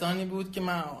جز کسانی بود که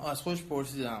من از خودش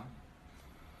پرسیدم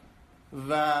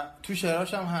و تو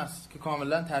شعراش هم هست که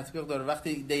کاملا تطبیق داره.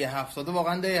 وقتی ده 70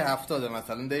 واقعا ده 70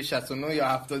 مثلا ده 69 یا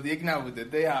 71 نبوده،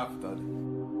 ده 70.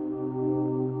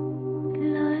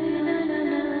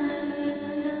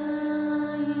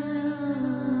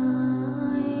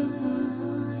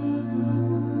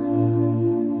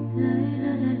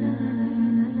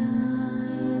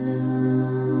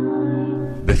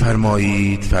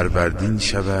 بفرمایید فروردین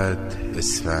شود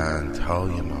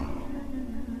اسفندهای ما،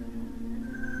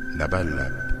 نه بر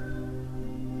لب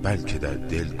بلکه در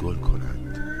دل گل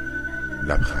کند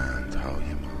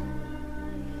لبخندهای ما.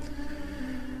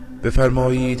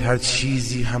 بفرمایید هر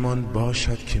چیزی همان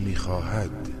باشد که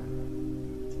میخواهد،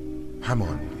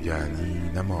 همان یعنی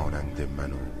نمانند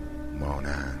من و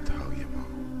مانندهای ما.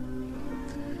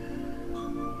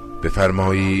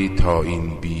 بفرمایید تا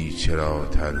این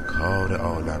بیچراتر کار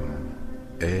عالم،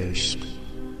 عشق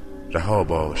رها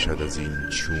باشد از این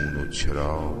چون و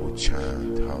چرا و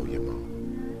چندهای ما.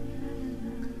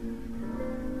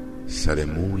 سر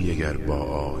موی اگر با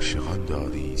عاشقان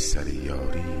داری سر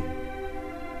یاری،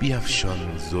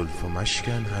 بیفشان زلف و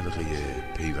مشکن حلقه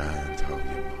پیوندهای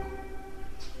ما.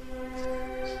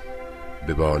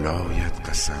 به بالایت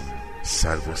قسم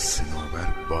سرو و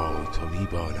صنوبر با تو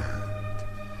میبالند،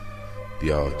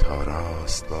 بیا تا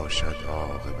راست باشد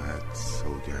عاقبت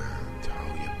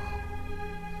سوگندهای ما.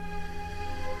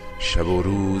 شب و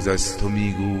روز از تو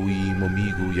میگوییم و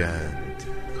میگویند،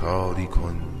 کاری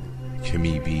کن که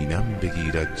میبینم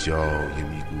بگیرد جای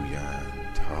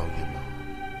میگویند های ما.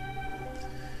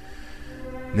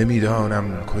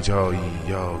 نمیدانم کجایی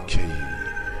یا کی،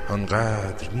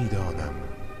 آنقدر میدانم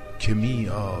که می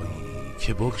آیی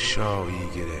که بگشایی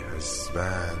گره از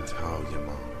بندهای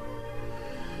ما.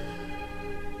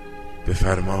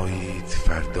 بفرمایید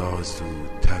فردا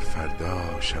زودتر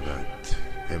فردا شود،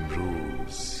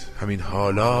 امروز همین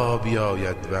حالا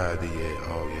بیاید وعده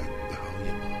آینده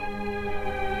های ما.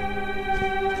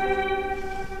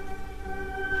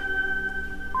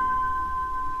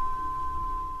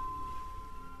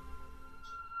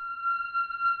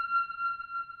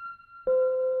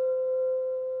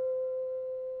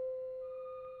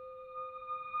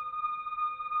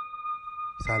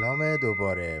 سلام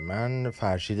دوباره، من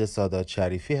فرشید سادات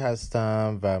شریفی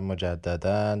هستم و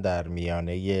مجددا در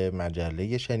میانه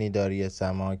مجله شنیداری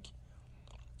سماک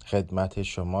خدمت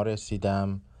شما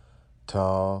رسیدم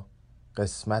تا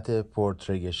قسمت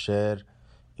پورتری شعر،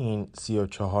 این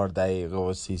 34 دقیقه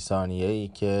و 30 ثانیه‌ای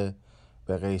که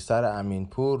به قیصرامین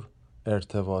پور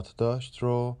ارتباط داشت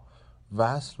رو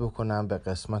وصل بکنم به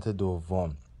قسمت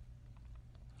دوم.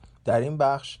 در این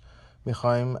بخش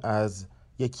میخوایم از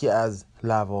یکی از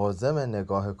لوازم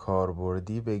نگاه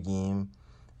کاربردی بگیم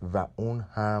و اون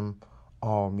هم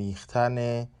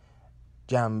آمیختن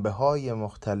جنبه‌های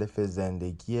مختلف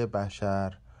زندگی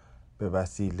بشر به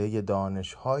وسیله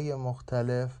دانش‌های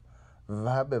مختلف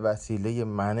و به وسیله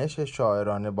منش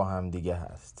شاعرانه با هم دیگه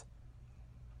هست.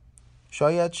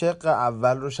 شاید شق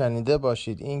اول رو شنیده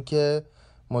باشید، این که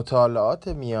مطالعات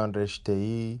میان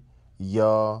رشته‌ای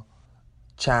یا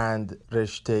چند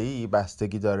رشته‌ای،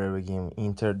 بستگی داره بگیم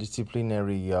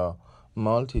اینتردیسیپلینری یا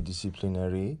مالتی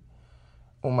دیسیپلینری،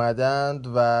 اومدند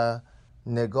و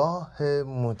نگاه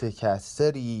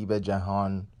متکثری به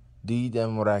جهان، دید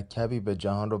مرکبی به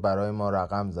جهان رو برای ما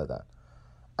رقم زدن.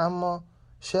 اما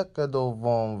شق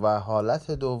دوم و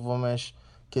حالت دومش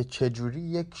که چجوری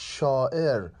یک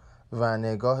شاعر و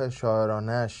نگاه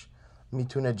شاعرانش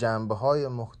میتونه جنبه‌های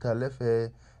مختلف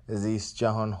زیست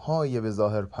جهان‌های به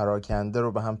ظاهر پراکنده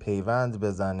رو به هم پیوند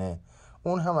بزنه،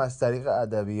 اون هم از طریق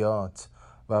ادبیات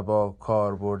و با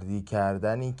کاربردی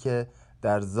کردنی که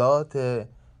در ذات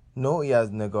نوعی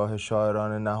از نگاه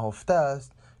شاعرانه نهفته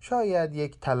است، شاید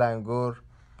یک تلنگر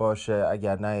باشه،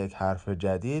 اگر نه یک حرف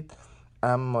جدید،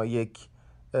 اما یک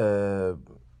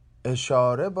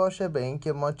اشاره باشه به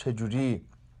اینکه ما چجوری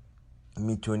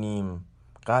میتونیم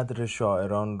قدر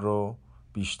شاعران رو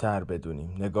بیشتر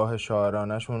بدونیم، نگاه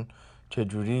شاعرانشون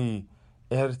چجوری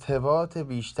ارتباط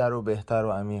بیشتر و بهتر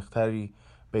و عمیق‌تری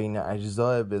بین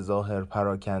اجزای به ظاهر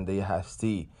پراکنده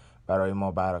هستی برای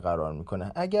ما برقرار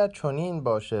میکنه. اگر چنین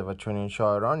باشه و چنین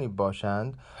شاعرانی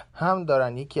باشند، هم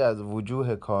دارن یکی از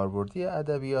وجوه کاربردی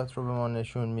ادبیات رو به ما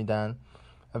نشون میدن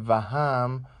و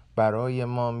هم برای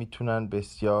ما میتونن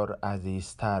بسیار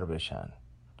عزیزتر بشن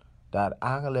در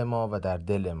عقل ما و در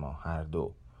دل ما، هر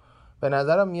دو. به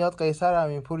نظرم میاد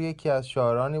قیصرامین یکی از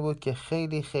شاعرانی بود که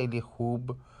خیلی خیلی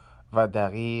خوب و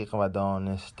دقیق و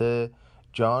دانسته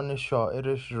جان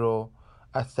شاعرش رو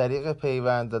از طریق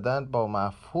پیوند دادن با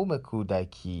مفهوم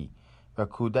کودکی و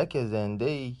کودک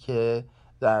زنده‌ای که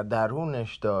در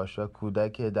درونش داشت و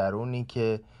کودک درونی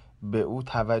که به او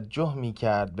توجه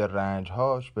می‌کرد، به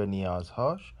رنجهاش، به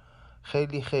نیازهاش،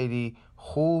 خیلی خیلی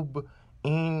خوب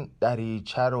این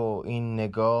دریچه رو، این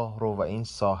نگاه رو و این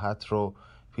ساحت رو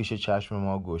پیش چشم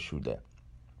ما گشوده.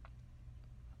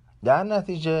 در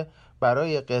نتیجه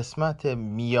برای قسمت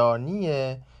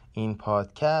میانی این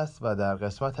پادکست و در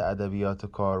قسمت ادبیات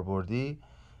کاربردی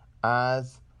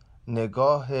از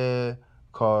نگاه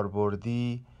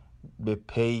کاربردی به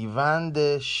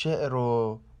پیوند شعر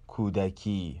و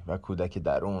کودکی و کودک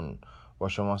درون با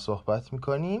شما صحبت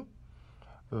میکنیم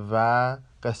و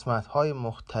قسمت‌های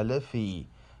مختلفی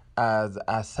از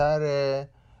اثر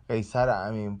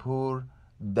قیصرامین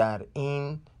در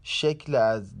این شکل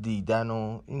از دیدن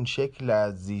و این شکل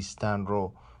از زیستن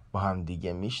رو با هم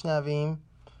دیگه میشنویم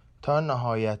تا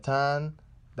نهایتاً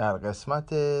در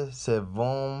قسمت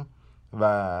سوم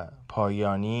و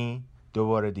پایانی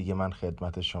دوباره دیگه من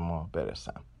خدمت شما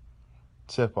برسم.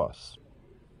 سپاس.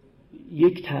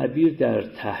 یک تعبیر در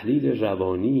تحلیل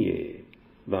روانی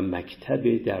و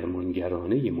مکتب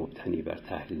درمانگرانه مبتنی بر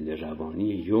تحلیل روانی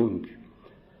یونگ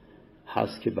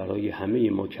هست که برای همه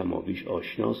ما کمابیش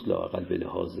آشناست، لااقل به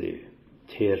لحاظ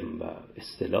ترم و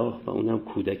اصطلاح، و اونم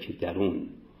کودک درون،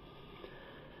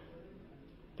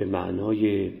 به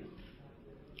معنای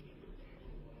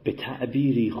به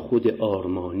تعبیری خود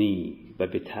آرمانی و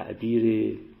به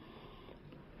تعبیر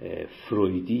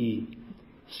فرویدی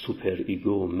سوپر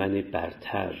ایگو، من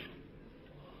برتر.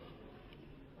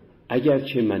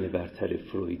 اگرچه من برتر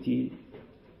فرویدی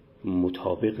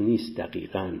مطابق نیست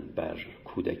دقیقاً بر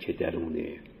کودک درون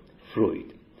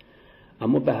فروید،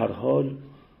 اما به هر حال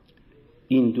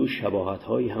این دو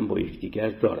شباهت‌هایی هم با یکدیگر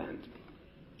دارند.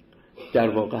 در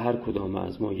واقع هر کدام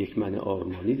از ما یک من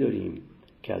آرمانی داریم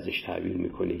که ازش تعبیر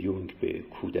میکنه یونگ به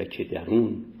کودک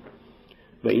درون،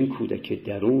 و این کودک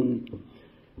درون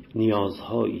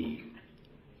نیازهایی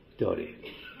داره،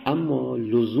 اما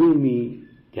لزومی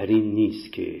در این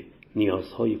نیست که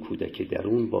نیازهای کودک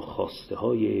درون با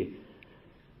خواسته‌های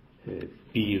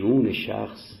بیرون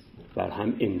شخص بر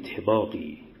هم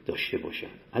انطباقی داشته باشن.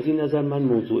 از این نظر من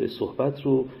موضوع صحبت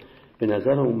رو به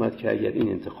نظرم اومد که اگر این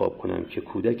انتخاب کنم که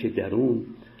کودک درون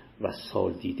و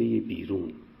سال دیده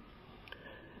بیرون،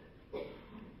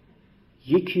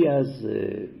 یکی از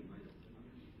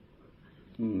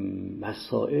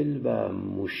مسائل و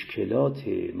مشکلات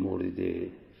مورد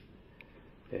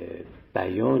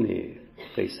بیان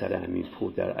قیصرامین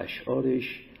در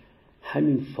اشعارش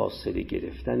همین فاصله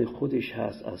گرفتن خودش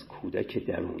هست از کودک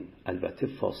درون. البته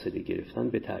فاصله گرفتن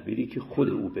به تعبیری که خود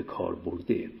او به کار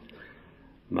برده.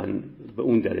 من به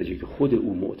اون درجه که خود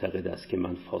او معتقد است که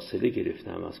من فاصله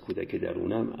گرفتم از کودک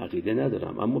درونم عقیده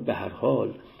ندارم، اما به هر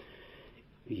حال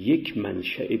یک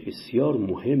منشأ بسیار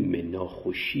مهم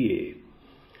ناخوشی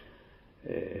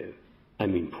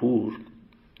امین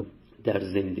در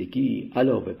زندگی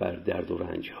علاوه بر درد و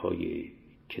رنج‌هایی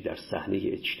که در صحنه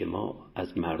اجتماع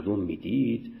از مردم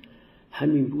میدید،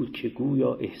 همین بود که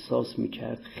گویا احساس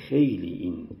میکرد خیلی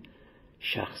این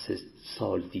شخص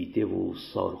سال دیده و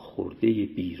سال خورده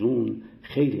بیرون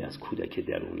خیلی از کودک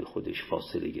درون خودش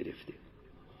فاصله گرفته.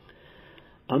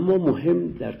 اما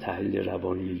مهم در تحلیل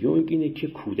روانی یونگ اینه که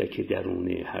کودک درون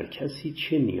هر کسی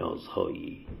چه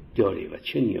نیازهایی داره و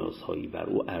چه نیازهایی بر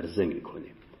او عرضه میکنه.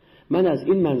 من از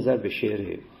این منظر به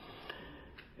شعر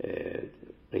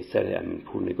قیصرامین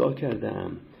پور نگاه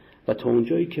کردم و تا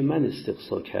اونجایی که من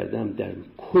استقصا کردم در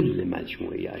کل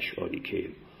مجموعه اشعاری که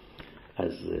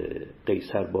از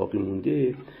قیصر باقی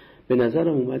مونده، به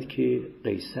نظرم اومد که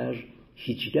قیصر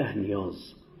 18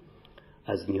 نیاز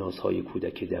از نیازهای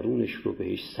کودک درونش رو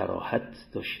بهش صراحت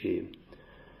داشته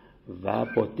و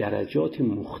با درجات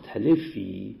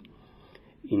مختلفی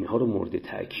اینها رو مورد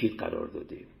تأکید قرار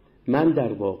داده. من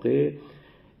در واقع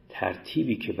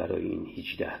ترتیبی که برای این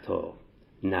 18 تا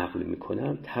نقل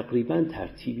میکنم تقریبا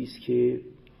ترتیبی است که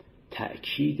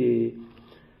تأکید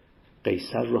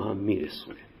قیصر رو هم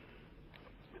میرسونه.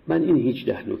 من این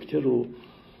 18 نکته رو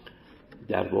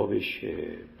در بابش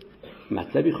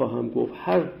مطلبی خواهم گفت،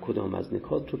 هر کدام از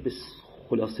نکات رو به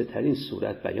خلاصه ترین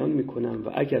صورت بیان میکنم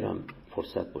و اگرم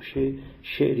فرصت باشه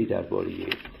شعری درباره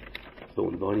به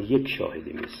عنوان یک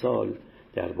شاهد مثال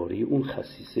درباره اون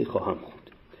خصیصه خواهم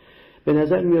خوند. به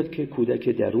نظر میاد که کودک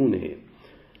درون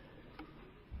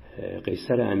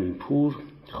قیصرامین پور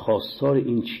خواستار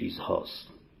این چیز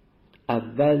هاست: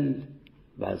 اول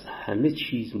و از همه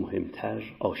چیز مهمتر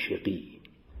عاشقی،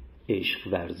 عشق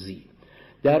ورزی.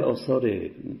 در آثار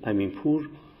امین پور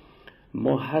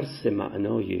ما هر سه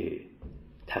معنای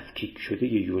تفکیک شده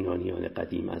یونانیان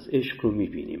قدیم از عشق رو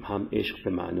میبینیم، هم عشق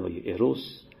به معنای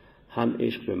اروس، هم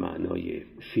عشق به معنای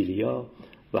فیلیا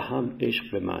و هم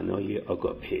عشق به معنای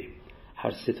آگاپه.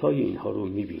 هر ستای اینها رو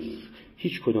میبینیم.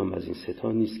 هیچ کدام از این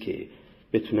ستا نیست که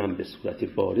بتونم به صورت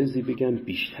بارزی بگم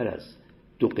بیشتر از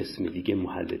دو قسم دیگه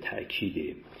محل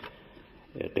تأکید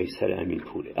قیصرامین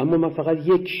پوره. اما من فقط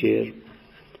یک شعر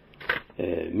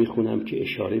میخونم که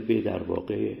اشاره به در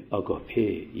واقع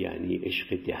آگاپه، یعنی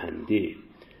عشق دهنده،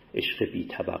 عشق بی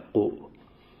توقع،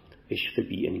 عشق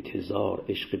بی انتظار،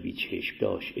 عشق بی چشم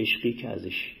داشت، عشقی که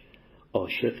ازش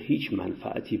عاشق هیچ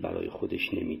منفعتی برای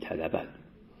خودش نمیطلبد.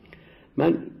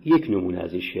 من یک نمونه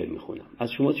از این شعر میخونم.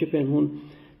 از شما چه پنهون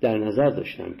در نظر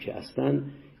داشتم که اصلا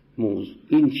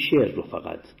این شعر رو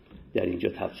فقط در اینجا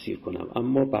تفسیر کنم،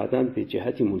 اما بعداً به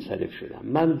جهتی منصرف شدم.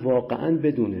 من واقعاً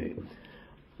بدون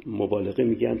مبالغه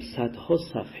میگم صدها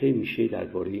صفحه میشه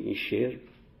درباره این شعر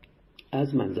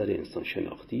از منظر انسان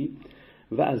شناختی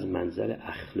و از منظر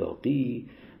اخلاقی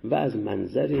و از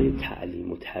منظر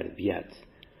تعلیم و تربیت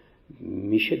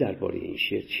میشه درباره این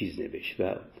شعر چیز نوشت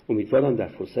و امیدوارم در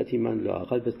فرصتی من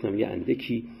لااقل بتونم یه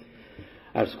اندکی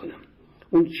عرض کنم.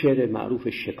 اون شعر معروف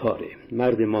شکاره: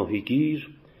 مرد ماهیگیر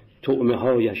طعمه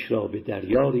هایش را به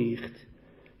دریا ریخت،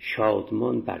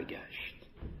 شادمان برگشت،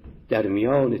 در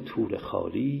میان تور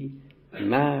خالی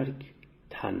مرگ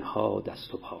تنها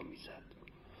دست و پا میزد.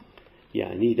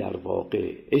 یعنی در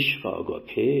واقع عشق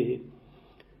آگاپه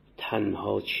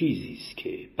تنها چیزی است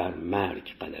که بر مرگ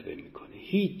غلبه میکنه.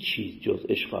 هیچ چیز جز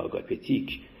عشق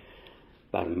آگاپتیک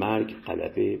بر مرگ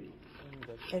غلبه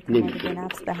اعتماد به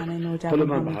نفس به همه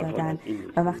نوجوان‌ها میدادن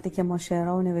و وقتی که ما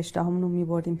شعرها و نوشته هامون رو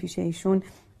میبردیم پیش ایشون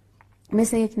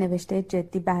مثل یک نوشته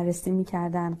جدی بررسی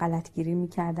میکردن، غلطگیری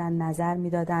میکردن، نظر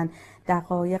میدادن،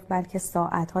 دقایق بلکه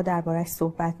ساعتها دربارش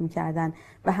صحبت میکردن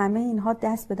و همه اینها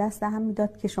دست به دست هم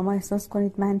میداد که شما احساس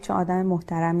کنید من چه آدم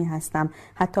محترمی هستم،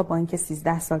 حتی با اینکه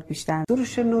 13 سال بیشتر.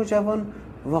 سروش نوجوان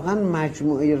واقعا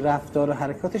مجموعه رفتار و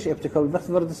حرکاتش ابتکاری.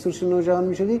 وقتی وارد سروش نوجوان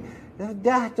میشدی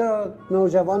 10 تا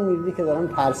نوجوان میدیدی که دارن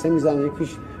پرسه میزنن،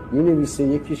 یکیش مینویسه،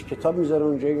 یکیش کتاب میذاره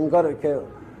اونجا، انگار که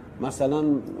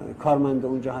مثلا کارمند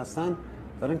اونجا هستن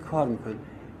دارن کار میکنن.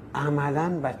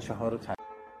 عملا بچه ها رو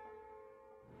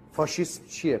فاشیسم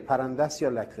چیه؟ پرنده است یا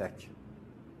لکلک؟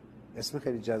 اسم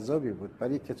خیلی جذابی بود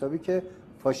برای کتابی که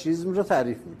فاشیسم رو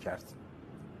تعریف میکرد.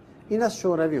 این از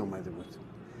شوروی اومده بود.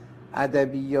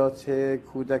 ادبیات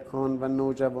کودکان و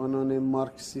نوجوانان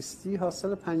مارکسیستی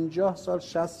حاصل 50 سال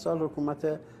 60 سال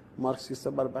حکومت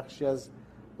مارکسیستا بر بخشی از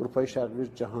اروپای شرقی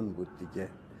جهان بود دیگه.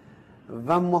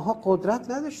 و ماها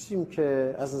قدرت نداشتیم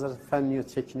که از نظر فنی و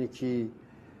تکنیکی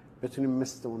بتونیم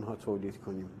مثل اونها تولید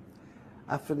کنیم.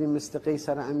 افرادی مثل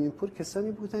قیصرامین پور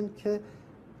کسانی بودن که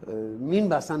مین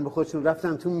بستن به خودشون،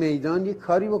 رفتن تو میدان یه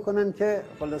کاری بکنن که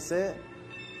خلاصه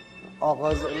راه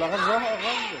آغاز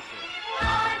بشه.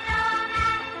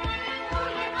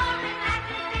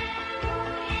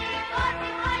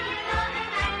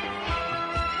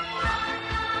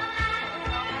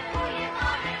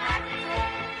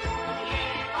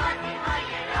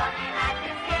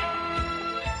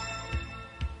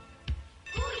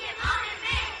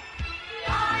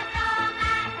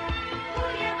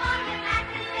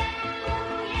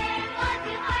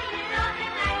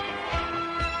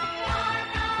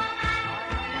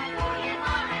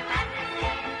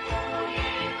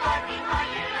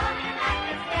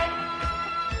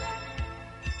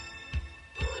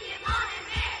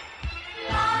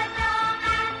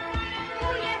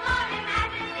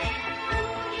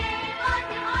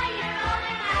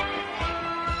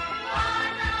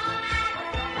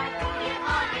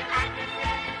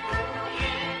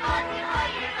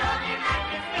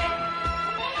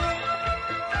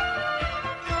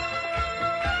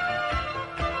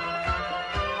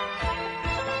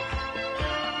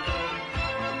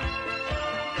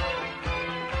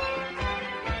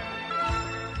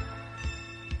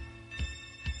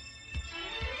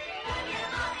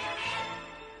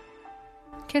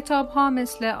 کتاب‌ها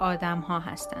مثل آدم‌ها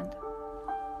هستند.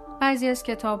 بعضی از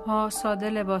کتاب‌ها ساده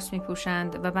لباس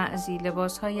می‌پوشند و بعضی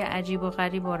لباس‌های عجیب و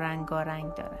غریب و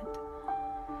رنگارنگ دارند.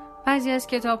 بعضی از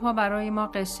کتاب‌ها برای ما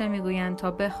قصه می‌گویند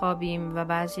تا بخوابیم و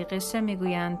بعضی قصه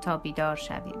می‌گویند تا بیدار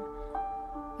شویم.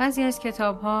 بعضی از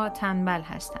کتاب‌ها تنبل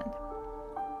هستند.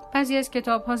 بعضی از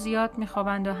کتاب‌ها زیاد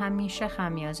می‌خوابند و همیشه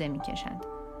خمیازه می‌کشند.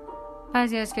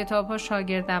 بعضی از کتاب‌ها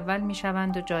شاگرد اول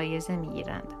می‌شوند و جایزه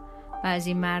می‌گیرند.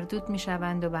 بعضی مردود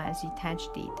می‌شوند و بعضی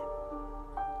تجدید.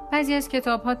 بعضی از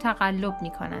کتاب‌ها تقلب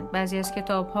می‌کنند. بعضی از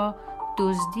کتاب‌ها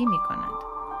دزدی می‌کنند.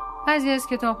 بعضی از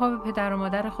کتاب‌ها به پدر و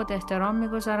مادر خود احترام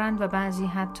می‌گذارند و بعضی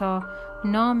حتی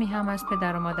نامی هم از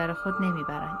پدر و مادر خود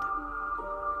نمی‌برند.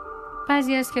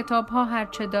 بعضی از کتاب‌ها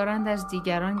هرچه دارند از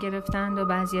دیگران گرفتند و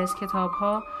بعضی از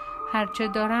کتاب‌ها هرچه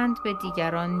دارند به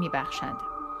دیگران می‌بخشند.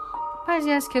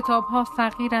 بعضی از کتاب‌ها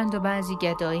فقیرند و بعضی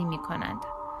گدایی می‌کنند.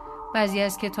 بعضی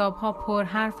از کتاب‌ها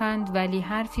پرحرفند ولی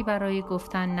حرفی برای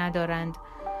گفتن ندارند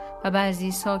و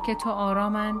بعضی ساکت و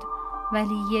آرامند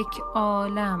ولی یک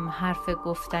عالم حرف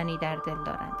گفتنی در دل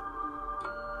دارند.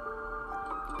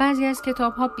 بعضی از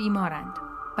کتاب‌ها بیمارند.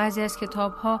 بعضی از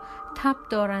کتاب‌ها تب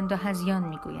دارند و هذیان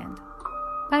می‌گویند.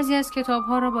 بعضی از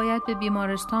کتاب‌ها را باید به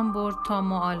بیمارستان برد تا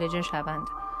معالجه شوند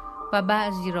و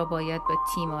بعضی را باید به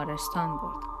تیمارستان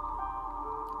برد.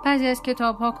 بعضی از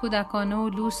کتاب‌ها کودکانه و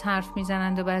لوس حرف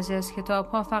می‌زنند و بعضی از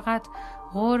کتاب‌ها فقط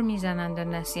غر می‌زنند و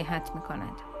نصیحت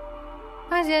می‌کنند.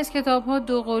 بعضی از کتاب‌ها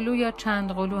دو قلو یا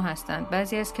چند قلو هستند.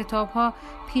 بعضی از کتاب‌ها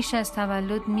پیش از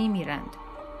تولد می‌میرند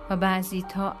و بعضی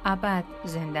تا ابد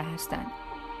زنده هستند.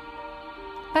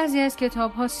 بعضی از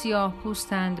کتاب‌ها سیاه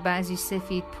پوستند، بعضی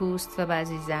سفید پوست و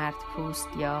بعضی زرد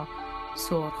پوست یا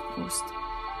سرخ پوست.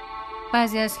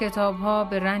 بعضی از کتاب‌ها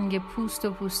به رنگ پوست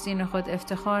و پوستین خود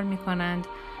افتخار می‌کنند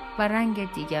و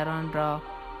رنگ دیگران را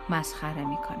مسخره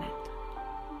می‌کنند.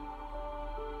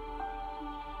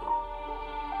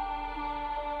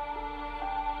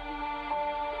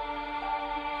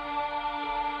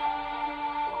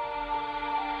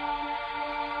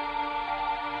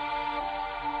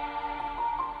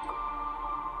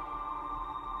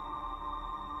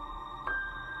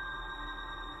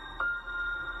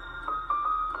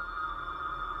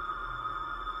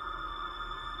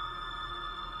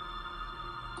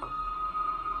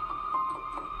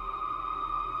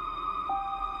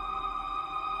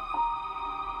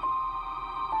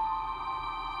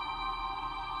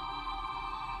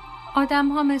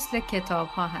 آدم‌ها مثل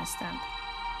کتاب‌ها هستند.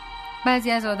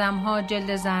 بعضی از آدم‌ها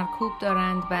جلد زرکوب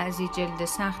دارند، بعضی جلد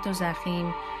سخت و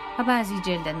ضخیم و بعضی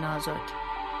جلد نازک.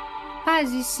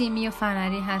 بعضی سیمی و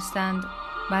فنری هستند،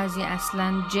 بعضی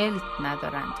اصلاً جلد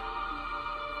ندارند.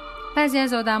 بعضی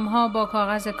از آدم‌ها با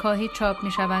کاغذ کاهی چاپ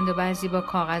می‌شوند و بعضی با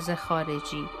کاغذ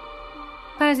خارجی.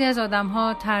 بعضی از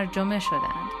آدم‌ها ترجمه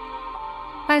شدند.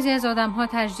 بعضی از آدم‌ها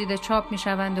تجدید چاپ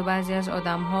می‌شوند و بعضی از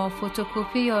آدم‌ها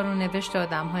فتوکپی یا رونوشت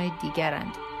آدم‌های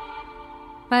دیگرند.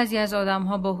 بعضی از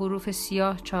آدم‌ها با حروف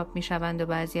سیاه چاپ می‌شوند و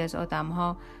بعضی از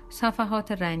آدم‌ها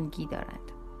صفحات رنگی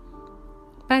دارند.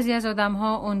 بعضی از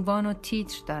آدم‌ها عنوان و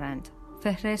تیتر دارند،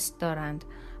 فهرست دارند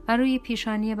و روی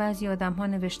پیشانی بعضی آدم‌ها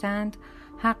نوشتند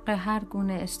حق هر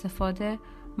گونه استفاده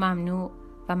ممنوع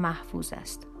و محفوظ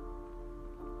است.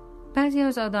 بعضی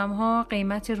از آدم‌ها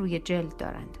قیمت روی جلد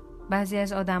دارند. بعضی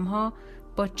از آدم‌ها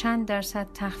با چند درصد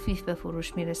تخفیف به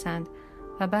فروش می‌رسند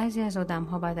و بعضی از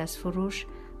آدم‌ها بعد از فروش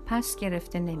پس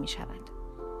گرفته نمی‌شوند.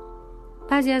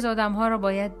 بعضی از آدم‌ها را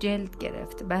باید جلد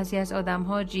گرفت. بعضی از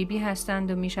آدم‌ها جیبی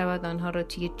هستند و می‌شود آنها را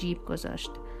توی جیب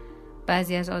گذاشت.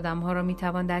 بعضی از آدم‌ها را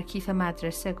می‌توان در کیف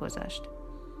مدرسه گذاشت.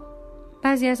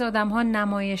 بعضی از آدم‌ها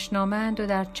نمایشنامه‌اند و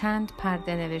در چند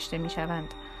پرده نوشته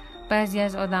می‌شوند. بعضی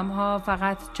از آدم‌ها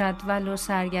فقط جدول و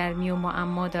سرگرمی و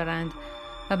معما دارند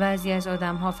و بعضی از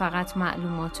آدم‌ها فقط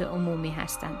معلومات عمومی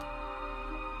هستند.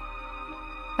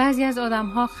 بعضی از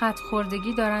آدم‌ها خط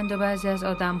خوردگی دارند و بعضی از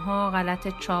آدم‌ها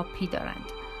غلط چاپی دارند.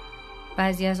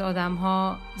 بعضی از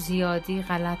آدم‌ها زیادی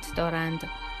غلط دارند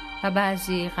و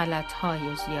بعضی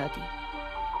غلط‌های زیادی.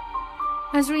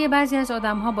 از روی بعضی از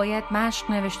آدم‌ها باید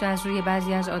مشق نوشت و از روی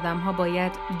بعضی از آدم‌ها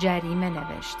باید جریمه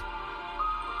نوشت.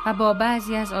 و با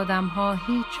بعضی از آدم‌ها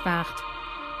هیچ وقت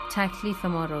تکلیف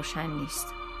ما روشن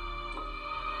نیست.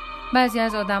 بعضی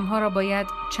از آدم‌ها را باید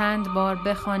چند بار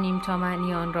بخوانیم تا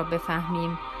معنی آن را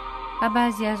بفهمیم و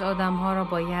بعضی از آدم‌ها را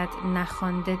باید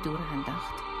نخوانده دور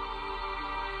انداخت.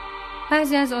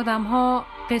 بعضی از آدم‌ها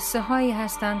قصه هایی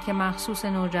هستند که مخصوص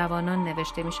نوجوانان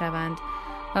نوشته می‌شوند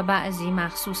و بعضی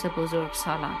مخصوص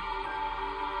بزرگسالان.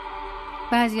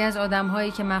 بعضی از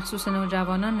آدم‌هایی که مخصوص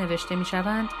نوجوانان نوشته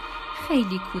می‌شوند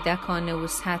خیلی کودکانه و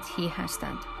سطحی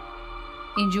هستند.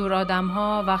 اینجور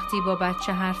آدم‌ها وقتی با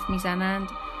بچه حرف می‌زنند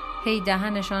هی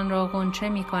دهنشان را غنچه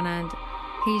می کنند،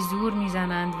 هی زور می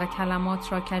زنند و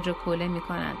کلمات را کج و کوله می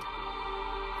کنند.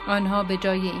 آنها به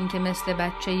جای اینکه مثل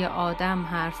بچه آدم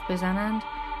حرف بزنند،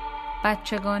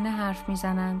 بچگانه حرف می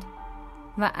زنند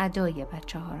و ادای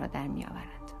بچه ها را در می آورند.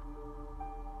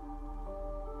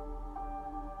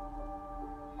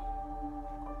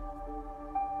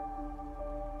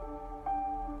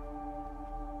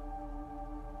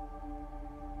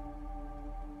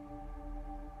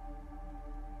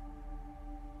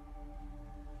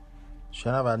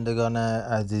 شنوندگان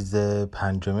عزیز،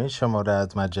 پنجمین شماره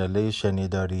از مجله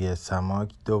شنیداری سماک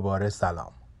دوباره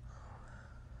سلام.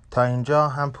 تا اینجا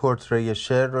هم پورتری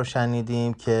شعر رو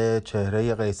شنیدیم که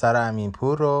چهره قیصرامین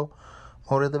پور رو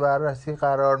مورد بررسی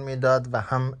قرار میداد و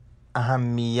هم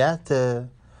اهمیت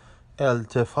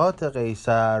التفات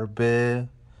قیصر به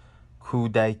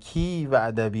کودکی و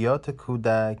ادبیات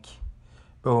کودک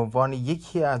به عنوان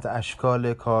یکی از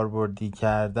اشکال کاربردی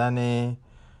کردن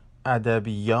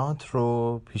ادبیات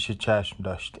رو پیش چشم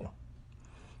داشتیم.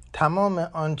 تمام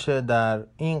آنچه در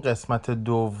این قسمت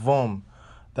دوم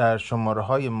در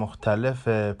شماره‌های مختلف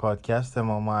پادکست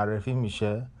ما معرفی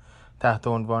میشه تحت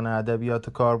عنوان ادبیات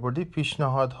کاربردی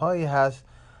پیشنهادهایی هست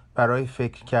برای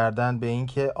فکر کردن به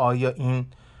اینکه آیا این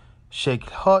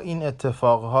شکل‌ها، این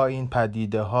اتفاق‌ها، این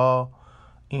پدیده‌ها،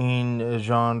 این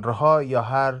ژانرها یا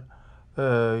هر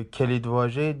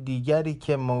کلیدواژه دیگری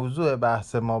که موضوع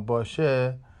بحث ما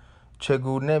باشه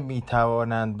چگونه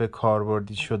میتوانند به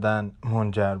کاربردی شدن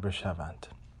منجر بشوند.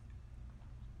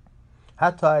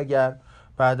 حتی اگر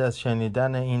بعد از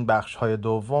شنیدن این بخش‌های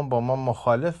دوم با ما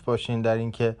مخالف باشین در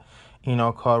اینکه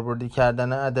اینا کاربردی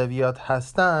کردن ادبیات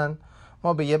هستن،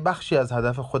 ما به یه بخشی از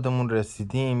هدف خودمون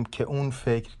رسیدیم که اون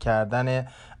فکر کردن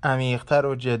عمیق‌تر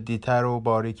و جدی‌تر و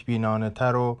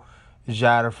باریک‌بینانه‌تر و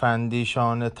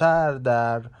ژرف‌اندیشانه‌تر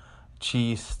در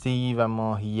چیستی و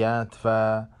ماهیت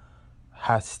و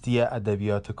هستی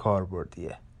ادبیات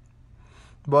کاربردیه.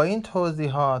 با این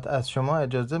توضیحات از شما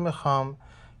اجازه میخوام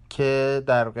که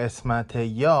در قسمت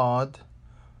یاد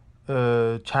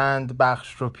چند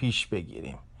بخش رو پیش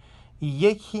بگیریم.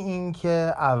 یکی این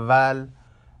که اول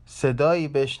صدایی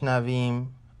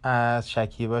بشنویم از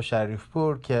شکیبا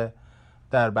شریفپور که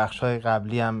در بخش‌های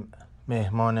قبلی هم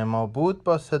مهمان ما بود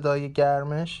با صدای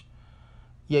گرمش،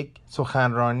 یک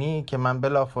سخنرانی که من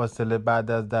بلافاصله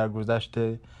بعد از درگذشت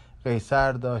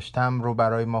قیصر داشتم رو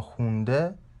برای ما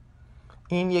خونده.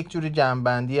 این یک جوری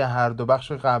جمع‌بندی هر دو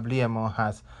بخش قبلی ما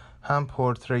هست، هم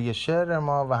پورتری شعر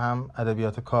ما و هم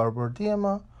ادبیات کاربردی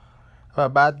ما. و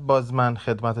بعد باز من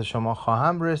خدمت شما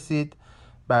خواهم رسید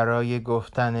برای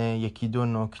گفتن یکی دو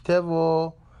نکته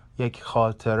و یک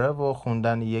خاطره و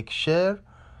خوندن یک شعر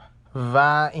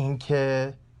و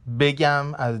اینکه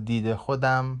بگم از دید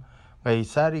خودم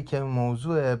قیصری که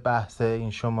موضوع بحث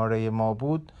این شماره ما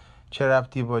بود چه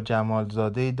ربطی با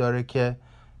جمالزاده‌ای داره که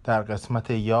در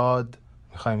قسمت یاد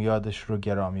میخوایم یادش رو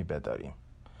گرامی بداریم.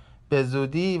 به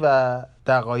زودی و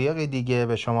دقایق دیگه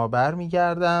به شما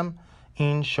برمیگردم.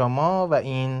 این شما و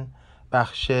این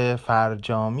بخش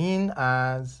فرجامین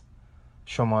از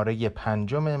شماره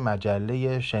 5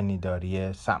 مجله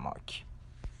شنیداری سماک.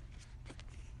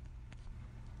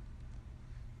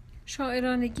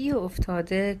 شاعرانگی و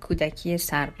افتاده، کودکی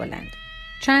سربلند.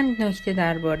 چند نکته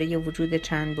درباره وجود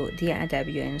چند بعدی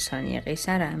ادبی و انسانی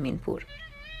قیصرامین پور.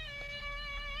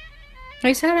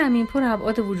 قیصرامین پور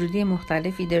ابعاد وجودی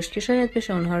مختلفی داشت که شاید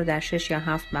بشه اونها رو در 6 یا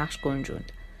 7 بخش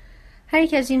گنجوند. هر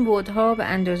یک از این بعدها به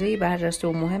اندازه‌ای برجسته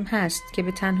و مهم هست که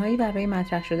به تنهایی برای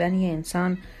مطرح شدن یه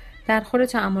انسان در خور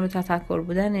تأمل و تفکر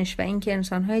بودنش و اینکه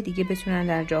انسان‌های دیگه بتونن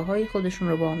در جاهای خودشون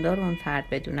رو وامدار اون فرد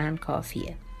بدونن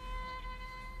کافیه.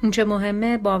 اون چه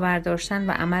مهمه باور داشتن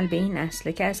و عمل به این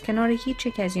اصله که از کنار هیچ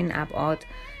یک از این ابعاد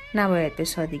نباید به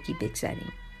سادگی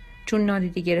بگذریم، چون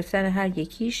نادیده گرفتن هر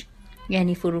یکیش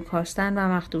یعنی فروکاستن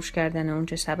و مخدوش کردن اون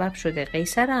چه سبب شده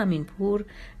قیصرامین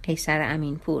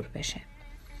پور بشه.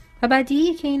 و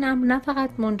بدیهیه که این امر نه فقط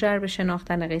منجر به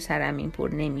شناختن قیصرامین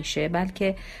پور نمیشه،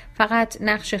 بلکه فقط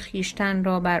نقش خیشتن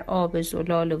را بر آب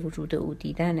زلال وجود او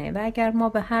دیدنه و اگر ما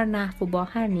به هر نحو و با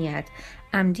هر نیت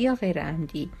عمدی یا غیر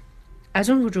عمدی از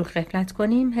اون وجوه غفلت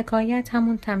کنیم، حکایت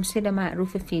همون تمثیل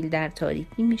معروف فیل در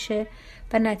تاریکی میشه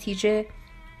و نتیجه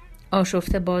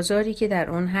آشفته بازاری که در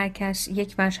اون هر کس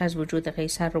یک وجه از وجود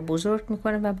قیصر رو بزرگ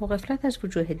میکنه و با غفلت از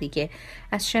وجوه دیگه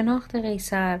از شناخت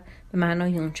قیصر به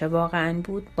معنای اون چه واقعاً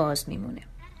بود باز میمونه.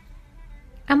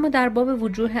 اما در باب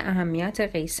وجوه اهمیت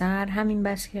قیصر، همین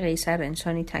بس که قیصر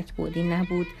انسانی تک‌بعدی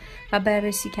نبود و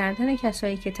بررسی کردن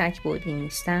کسایی که تک‌بعدی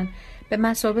نیستن به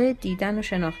مثابه دیدن و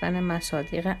شناختن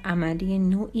مصادیق عملی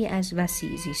نوعی از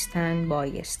وسیع زیستن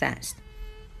بایسته است.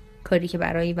 کاری که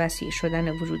برای وسیع شدن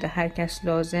وجود هر کس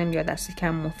لازم یا دست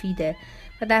کم مفیده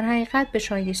و در حقیقت به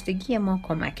شایستگی ما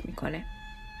کمک میکنه.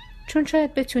 چون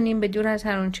شاید بتونیم به دور از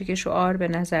هر آنچه که شعار به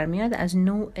نظر میاد از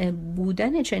نوع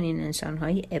بودن چنین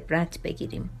انسانهایی عبرت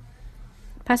بگیریم.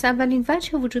 پس اولین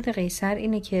وجه وجود قیصر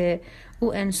اینه که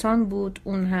او انسان بود،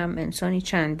 اون هم انسانی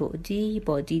چند بعدی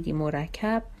با دیدی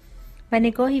مرکب و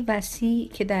نگاهی وسیع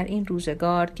که در این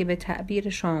روزگار که به تعبیر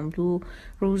شاملو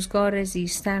روزگار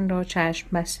زیستن را چشم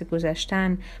بسته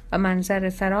گذشتن و منظر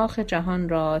فراخ جهان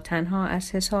را تنها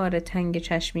از حصار تنگ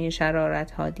چشمی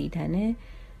شرارت ها دیدنه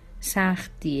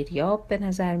سخت دیریاب به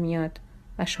نظر میاد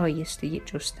و شایسته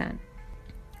جستن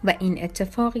و این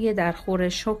اتفاقی در خور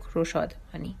شکر و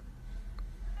شادمانی.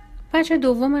 وجه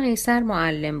دوم قیصر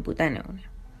معلم بودن اونه.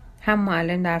 هم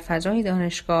معلم در فضای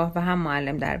دانشگاه و هم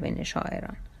معلم در بین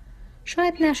شاعران.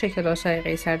 شاید نشه کلاس‌های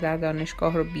قیصر در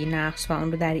دانشگاه رو بی‌نقص و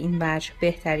اون رو در این وجه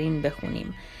بهترین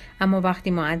بخونیم، اما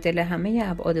وقتی معدل همه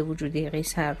ابعاد وجودی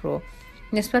قیصر رو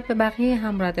نسبت به بقیه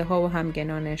همرده‌ها و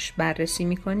همگنانش بررسی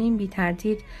می‌کنیم، بی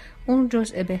تردید اون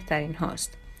جزء بهترین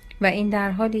هاست و این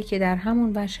در حالی که در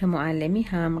همون وجه معلمی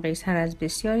هم قیصر از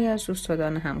بسیاری از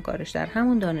استادان همکارش در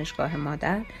همون دانشگاه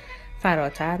مادر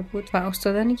فراتر بود و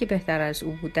استادانی که بهتر از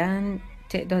او بودن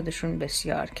تعدادشون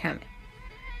بسیار کمه.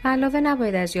 علاوه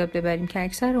نباید از یاد ببریم که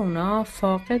اکثر اونا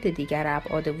فاقد دیگر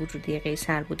ابعاد وجودی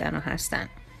قیصر بودن و هستن.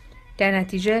 در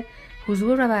نتیجه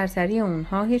حضور و برتری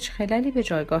اونها هیچ خللی به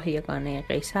جایگاه یگانه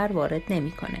قیصر وارد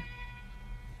نمی‌کنه.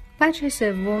 وجه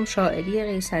سوم شاعری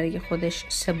قیصری خودش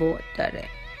سه بعد داره.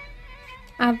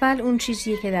 اول اون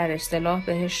چیزیه که در اصطلاح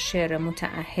بهش شعر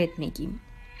متعهد میگیم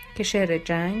که شعر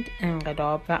جنگ،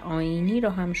 انقلاب و آیینی رو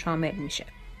هم شامل میشه.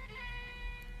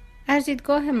 از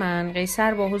دیدگاه من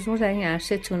قیصر با حضور در این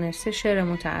عرصه تونسته شعر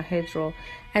متعهد رو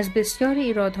از بسیار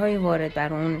ایرادهای وارد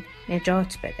بر اون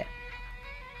نجات بده.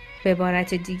 به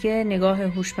عبارت دیگه نگاه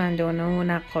هوشمندانه و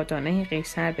نقادانه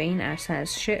قیصر به این عرصه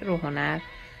از شعر و هنر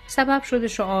سبب شده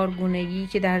شعارگونگی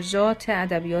که در ذات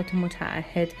ادبیات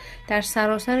متعهد در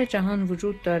سراسر جهان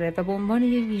وجود داره و به عنوان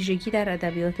یک ویژگی در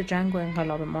ادبیات جنگ و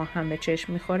انقلاب ما هم به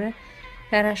چشم میخوره،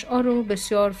 در اشعار او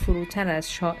بسیار فروتر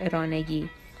از شاعرانگی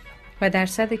و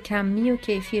درصد کمی و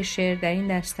کیفی شعر در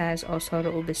این دسته از آثار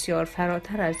او بسیار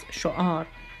فراتر از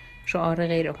شعار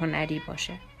غیر هنری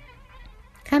باشه.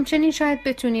 همچنین شاید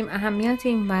بتونیم اهمیت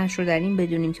این بحث رو در این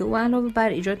بدونیم که او علاوه بر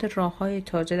ایجاد راه‌های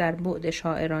تازه در بعد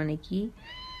شاعرانگی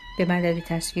به مدد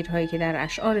تصویرهایی که در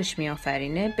اشعارش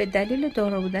می‌آفرینه، به دلیل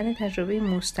دارا بودن تجربه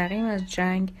مستقیم از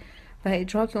جنگ و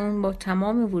ادراک اون با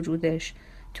تمام وجودش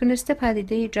تونسته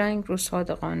پدیده جنگ رو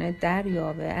صادقانه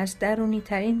دریابه، از درونی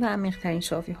ترین و عمیق ترین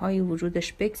صافی های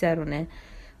وجودش بگذرونه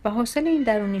و حاصل این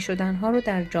درونی شدن ها رو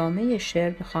در جامعه شعر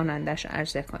به خوانندش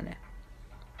عرضه کنه.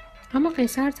 اما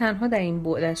قیصر تنها در این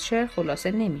بعد از شعر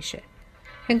خلاصه نمیشه.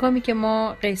 هنگامی که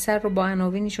ما قیصر رو با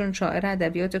عناوینشون شاعر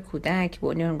ادبیات کودک،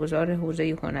 بنیانگذار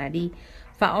حوزه هنری،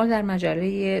 فعال در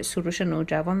مجله سروش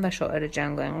نوجوان و شاعر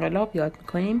جنگ و انقلاب یاد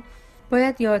میکنیم،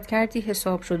 باید یادکردی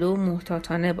حساب شده و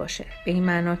محتاطانه باشه، به این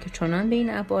معنا که چنان به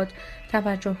این ابعاد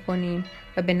توجه کنیم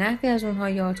و به نحوی از اونها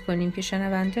یاد کنیم که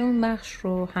شنونده اون بخش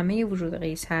رو همه وجود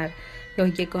قیصر یا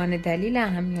یگانه دلیل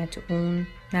اهمیت اون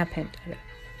نپنداره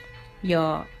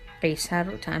یا قیصر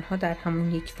رو تنها در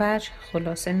همون یک وجه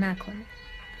خلاصه نکنه.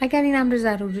 اگر این امر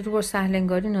ضروری رو با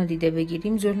سهلنگاری نادیده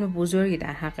بگیریم، ظلم بزرگی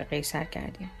در حق قیصر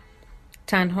کردیم.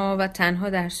 تنها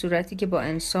در صورتی که با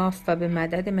انصاف و به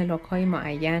مدد ملاک‌های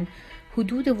معین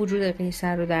حدود وجود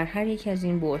قیصر رو در هر یک از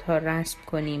این بعدها رسم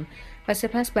کنیم و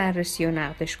سپس بررسی و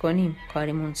نقدش کنیم،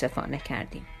 کاری منصفانه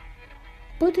کردیم.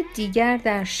 بعد دیگر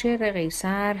در شعر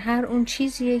قیصر هر اون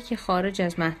چیزیه که خارج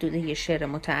از محدوده شعر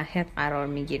متعهد قرار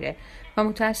میگیره و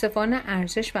متاسفانه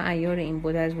ارزش و عیار این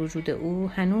بعد از وجود او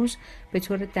هنوز به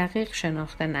طور دقیق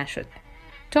شناخته نشده.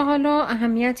 تا حالا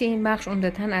اهمیت این بخش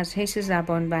عمدتاً از حیث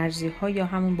زبان ورزی‌ها یا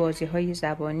همون بازی‌های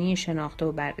زبانی شناخته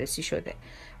و بررسی شده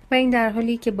و این در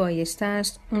حالی که بایسته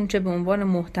است اونچه به عنوان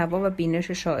محتوا و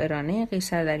بینش شاعرانه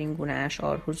قیصر در این گونه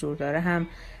اشعار حضور داره هم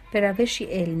به روشی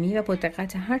علمی و با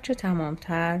دقت هرچه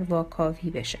تمامتر واکاوی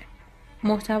بشه.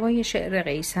 محتوای شعر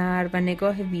قیصر و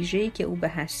نگاه ویژه‌ای که او به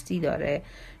هستی داره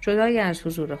جدای از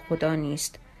حضور خدا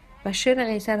نیست و شعر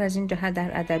قیصر از این جهت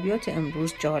در ادبیات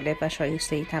امروز جالب و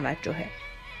شایسته توجهه.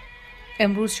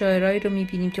 امروز شاعرایی رو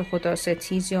می‌بینیم که خدا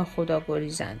ستیز یا خدا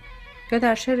گریزن یا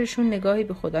در شعرشون نگاهی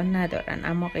به خدا ندارن،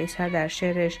 اما قیصر در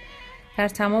شعرش در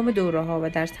تمام دوره‌ها و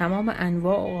در تمام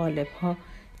انواع و قالب‌ها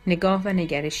نگاه و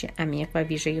نگرشی عمیق و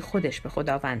ویژه خودش به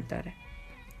خداوند داره.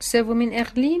 سومین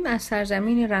اقلیم از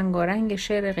سرزمین رنگارنگ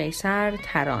شعر قیصر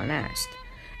ترانه است.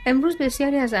 امروز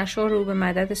بسیاری از اشعار او به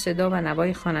مدد صدا و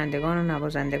نوای خوانندگان و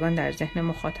نوازندگان در ذهن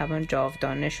مخاطبان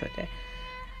جاودانه شده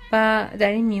و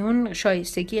در این میون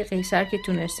شایستگی قیصر که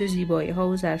تونسته زیبایی‌ها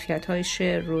و ظرفیت‌های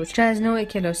شعر رو چه از نوع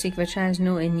کلاسیک و چه از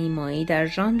نوع نیمایی در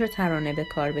ژانر ترانه به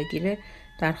کار بگیره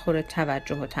در خور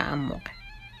توجه و تعمق.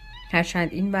 هرچند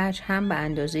این وجه هم به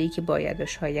اندازه‌ای که باید و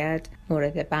شاید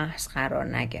مورد بحث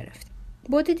قرار نگرفت.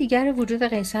 بعد دیگر وجود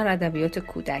قیصر ادبیات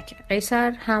کودک.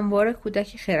 قیصر همواره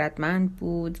کودکی خردمند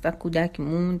بود و کودک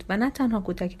موند و نه تنها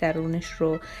کودک درونش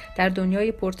رو در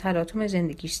دنیای پرتلاطم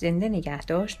زندگیش زنده نگه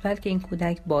داشت، بلکه این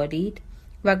کودک بالید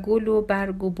و گل و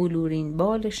برگ و بلورین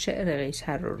بال شعر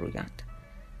قیصر رو رویاند.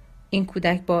 این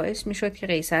کودک باعث می شد که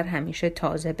قیصر همیشه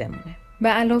تازه بمونه. به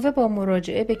علاوه با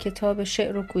مراجعه به کتاب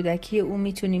شعر و کودکی او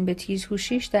میتونیم به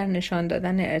تیزهوشیش در نشان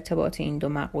دادن ارتباط این دو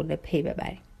مقوله پی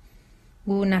ببریم.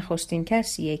 او نخستین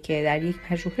کسیه که در یک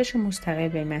پژوهش مستقل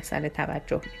به مسئله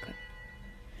توجه میکنه.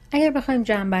 اگر بخوایم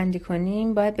جمع‌بندی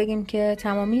کنیم باید بگیم که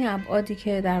تمامی ابعادی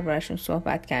که درباره‌شون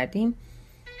صحبت کردیم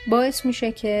باعث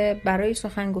میشه که برای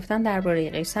سخن گفتن درباره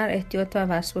قیصر احتیاط و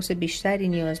وسواس بیشتری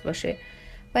نیاز باشه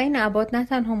و این ابعاد نه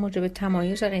تنها موجب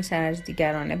تمایز قیصر از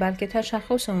دیگرانه بلکه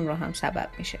تشخص اون رو هم سبب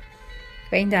میشه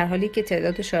و این در حالی که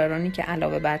تعداد شاعرانی که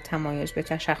علاوه بر تمایز به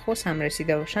تشخص هم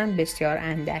رسیده باشن بسیار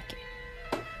اندکه.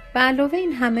 و علاوه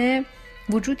این همه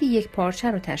وجودی یک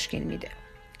پارچه رو تشکیل میده.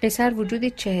 قیصر وجودی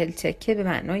 40 تکه به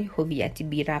معنای هویتی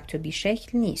بی ربط و بی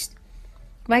شکل نیست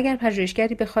و اگر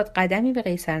پژوهشگری بخواد قدمی به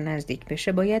قیصر نزدیک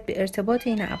بشه باید به ارتباط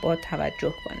این ابعاد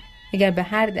توجه کنه. اگر به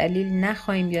هر دلیل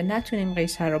نخواهیم یا نتونیم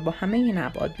قیصر رو با همه این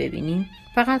ابعاد ببینیم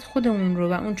فقط خودمون رو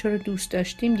و اون چرا دوست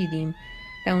داشتیم دیدیم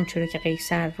و اون چرا که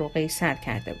قیصر رو قیصر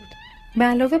کرده بود. به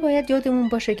علاوه باید یادمون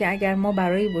باشه که اگر ما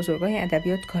برای بزرگای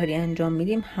ادبیات کاری انجام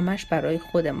میدیم همش برای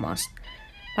خود ماست.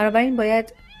 بنابراین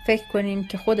باید فکر کنیم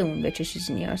که خودمون به چه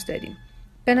چیزی نیاز داریم.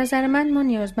 به نظر من ما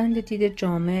نیازمند دید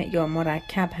جامع یا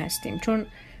مرکب هستیم، چون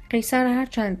قیصر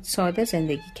هرچند ساده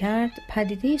زندگی کرد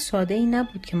پدیده ساده‌ای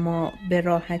نبود که ما به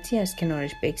راحتی از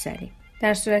کنارش بگذریم.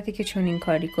 در صورتی که چنین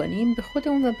کاری کنیم به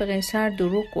خودمون و به قیصر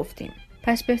دروغ گفتیم.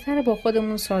 پس بهتره با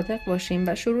خودمون صادق باشیم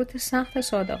و شروط سخت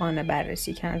صادقانه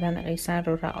بررسی کردن قیصر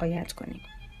رو رعایت کنیم.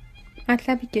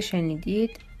 مطلبی که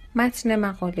شنیدید متن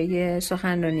مقاله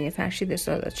سخنرانی فرشید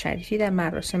سادات شریفی در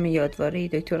مراسم یادواره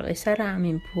دکتر قیصر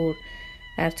همین‌پور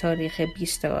در تاریخ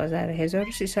 20 آذر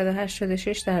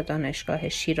 1386 در دانشگاه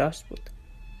شیراز بود.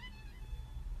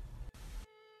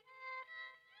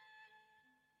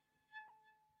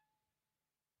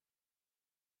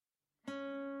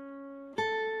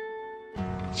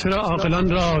 چرا عاقلان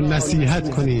را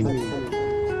نصیحت کنیم؟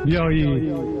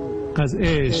 بیایید از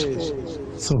عشق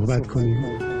صحبت کنیم.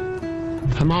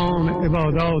 تمام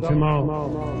عبادات ما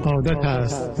عادت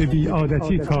است، به بی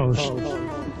عادتی کاش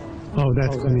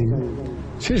عادت کنیم.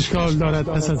 چه اشکال دارد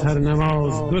پس از هر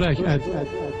نماز 2 رکعت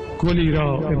گلی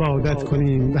را عبادت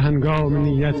کنیم؟ به هنگام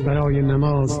نیت برای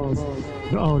نماز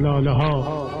به آلاله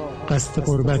ها قصد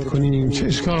قربت کنیم. چه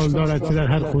اشکال دارد که در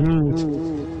هر قنوت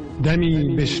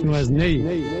دمی بشنو از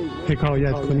نی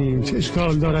حکایت کنیم؟ چه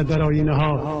اشکال دارد در آینه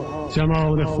ها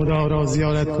جمال خدا را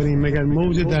زیارت کنیم؟ مگر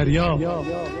موج دریا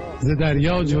ز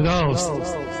دریا جداست؟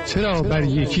 چرا بر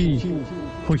یکی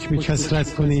حکم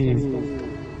کثرت کنیم؟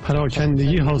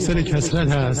 پراکندگی حاصل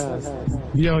کثرت است،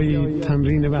 بیایید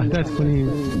تمرین وحدت کنیم.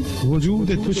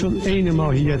 وجود تو چون عین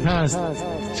ماهیت است،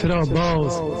 چرا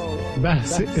باز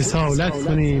بحث اصالت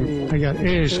کنیم؟ اگر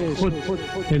عشق خود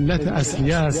علت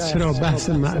اصلی است، چرا بحث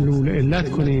معلول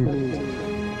علت کنیم؟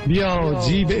 بیا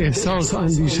جیب احساس و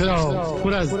اندیشه را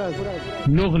پر از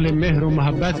نقل مهر و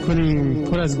محبت کنیم،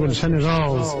 پر از گلشن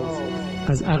راز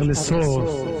از عقل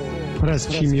سرخ، پر از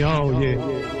کیمیای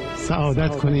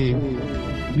سعادت کنیم.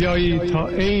 بیایید تا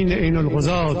عین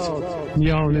القضات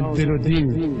میان دل و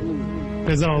دین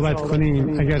قضاوت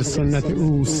کنیم. اگر سنت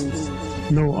اوست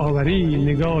نوآوری،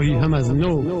 نگاهی هم از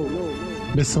نو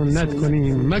به سنت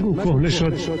کنیم. مگو کهنه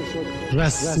شد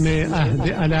رسم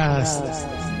عهد الست،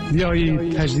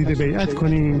 بیایید تجدید بیعت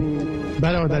کنیم.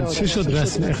 برادر چه شد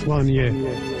رسم اخوانیه؟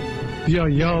 بیا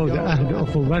یاد عهد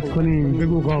اخوت کنیم.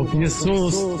 بگو قافیه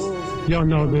سست یا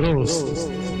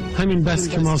نادرست، همین بس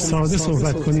که ما ساده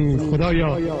صحبت کنیم.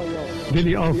 خدایا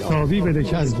دلی آفتابی بده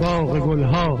که از باغ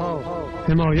گلها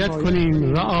حمایت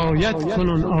کنیم. رعایت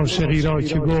کنون عاشقی را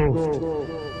که گفت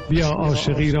بیا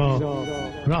عاشقی را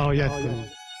رعایت کنیم.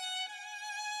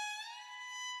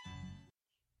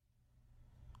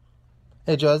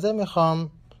 اجازه میخوام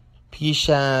پیش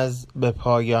از به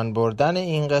پایان بردن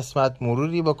این قسمت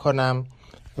مروری بکنم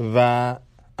و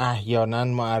احیانا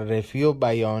معرفی و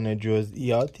بیان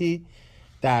جزئیاتی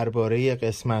درباره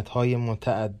قسمت‌های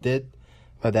متعدد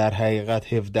و در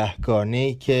حقیقت 17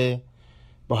 گانه‌ای که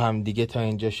با هم دیگه تا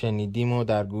اینجا شنیدیم و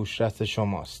در گوشرس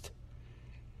شماست.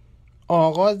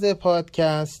 آغاز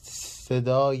پادکست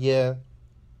صدای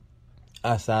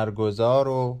اثرگذار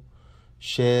و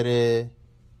شعر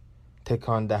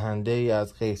تکان دهنده ای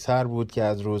از قیصر بود که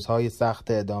از روزهای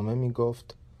سخت ادامه می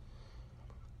گفت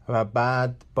و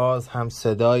بعد باز هم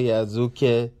صدایی از او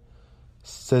که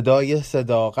صدای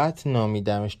صداقت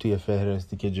نامیدمش توی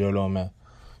فهرستی که جلومه،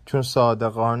 چون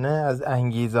صادقانه از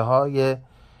انگیزه های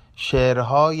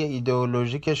شعرهای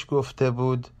ایدئولوژیکش گفته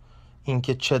بود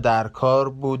اینکه چه در کار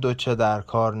بود و چه در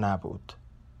کار نبود.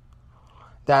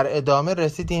 در ادامه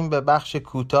رسیدیم به بخش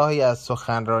کوتاهی از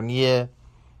سخنرانی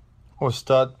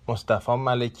استاد مصطفی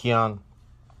ملکیان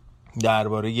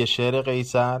درباره شعر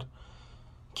قیصر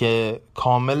که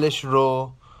کاملش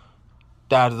رو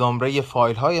در زمره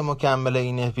فایل های مکمل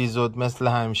این اپیزود مثل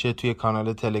همیشه توی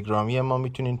کانال تلگرامی ما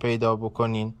میتونین پیدا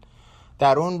بکنین.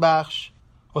 در اون بخش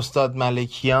استاد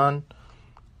ملکیان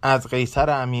از قیصر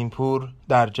امینپور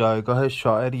در جایگاه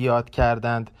شاعری یاد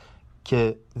کردند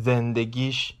که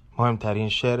زندگیش مهمترین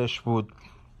شعرش بود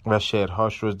و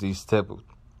شعرهاش رو زیسته بود.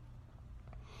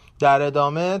 در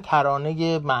ادامه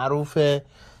ترانه معروف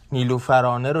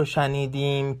نیلوفرانه رو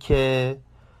شنیدیم که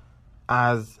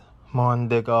از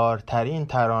ماندگارترین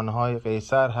ترانه‌های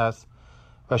قیصر هست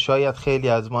و شاید خیلی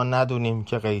از ما ندونیم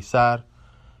که قیصر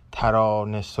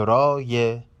ترانه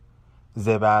سرای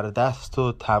زبردست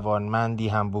و توانمندی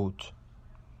هم بود.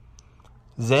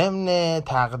 ضمن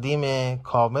تقدیم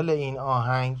کامل این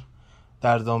آهنگ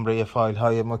در زمره فایل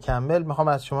های مکمل میخوام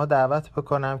از شما دعوت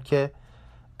بکنم که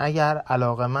اگر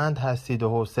علاقمند هستید و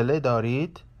حوصله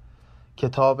دارید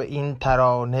کتاب این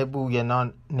ترانه بوی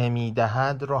نان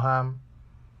نمیدهد رو هم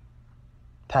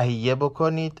تهیه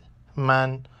بکنید.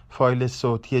 من فایل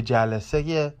صوتی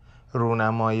جلسه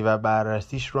رونمایی و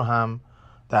بررسیش رو هم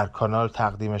در کانال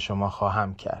تقدیم شما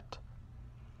خواهم کرد.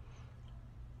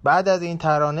 بعد از این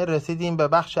ترانه رسیدیم به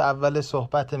بخش اول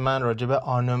صحبت من راجع به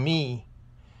آنومی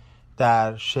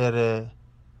در شعر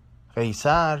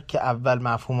قیصر که اول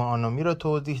مفهوم آنومی رو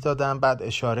توضیح دادم، بعد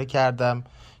اشاره کردم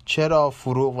چرا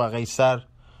فروغ و قیصر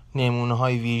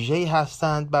نمونه‌های ویژه‌ای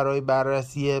هستند برای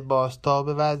بررسی بازتاب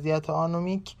وضعیت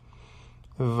آنومیک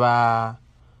و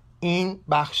این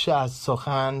بخش از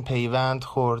سخن پیوند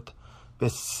خورد به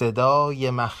صدای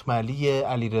مخملی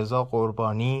علیرضا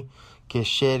قربانی که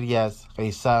شعری از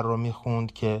قیصر رو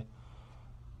میخوند که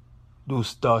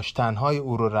دوست داشتنهای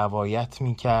او رو روایت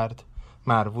میکرد،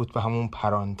 مربوط به همون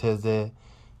پرانتز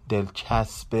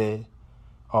دلچسب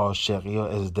عاشقی و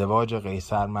ازدواج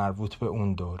قیصر مربوط به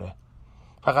اون دوره.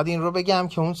 فقط این رو بگم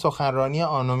که اون سخنرانی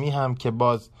آنومی هم که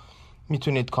باز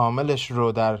میتونید کاملش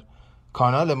رو در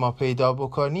کانال ما پیدا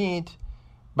بکنید،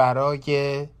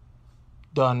 برای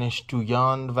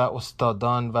دانشجویان و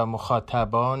استادان و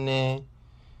مخاطبان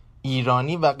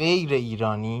ایرانی و غیر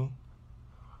ایرانی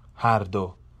هر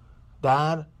دو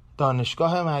در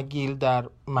دانشگاه مگیل در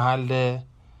محل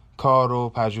کار و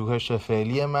پژوهش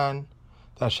فعلی من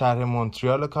در شهر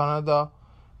مونتریال کانادا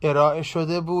ارائه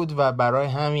شده بود و برای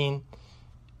همین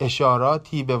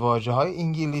اشاراتی به واژه‌های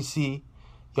انگلیسی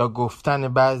یا گفتن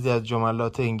بعضی از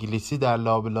جملات انگلیسی در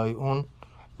لابلای اون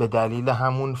به دلیل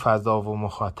همون فضا و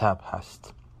مخاطب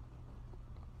هست.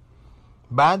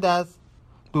 بعد از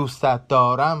دوستت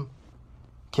دارم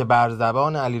که بر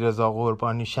زبان علیرضا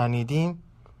قربانی شنیدیم،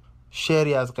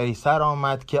 شعری از قیصر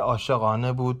آمد که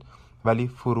عاشقانه بود ولی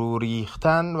فرو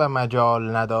ریختن و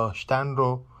مجال نداشتن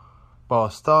رو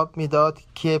بازتاب میداد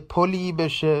که پلی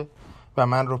بشه و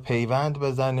من رو پیوند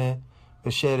بزنه به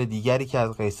شعر دیگری که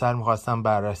از قیصر میخواستم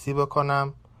بررسی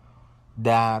بکنم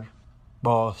در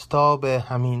بازتاب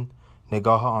همین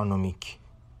نگاه آنومیک.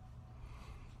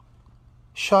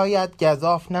 شاید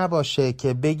گزاف نباشه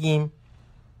که بگیم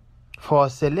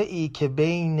فاصله ای که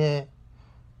بین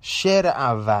شعر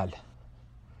اول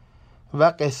و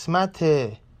قسمت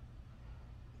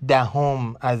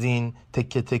دهم از این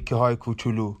تکه تکه های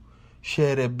کوچولو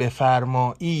شعر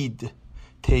بفرمایید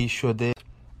طی شده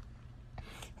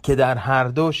که در هر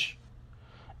دوش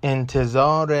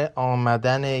انتظار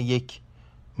آمدن یک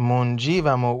منجی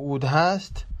و موعود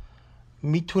هست،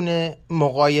 میتونه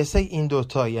مقایسه این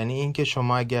دوتا، یعنی این که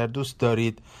شما اگر دوست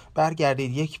دارید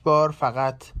برگردید یک بار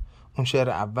فقط اون شعر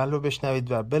اول رو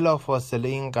بشنوید و بلا فاصله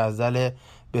این غزل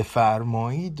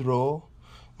بفرمایید رو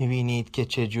میبینید که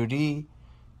چجوری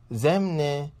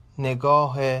ضمن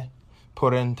نگاه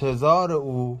پرانتظار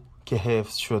او که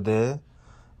حفظ شده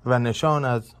و نشان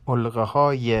از علقه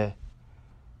های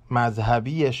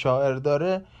مذهبی شاعر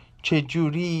داره،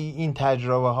 چجوری این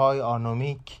تجربه های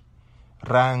آنومیک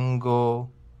رنگ و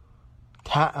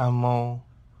طعم و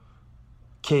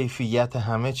کیفیت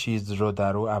همه چیز رو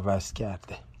در او عوض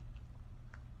کرده.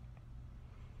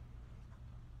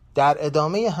 در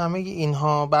ادامه همه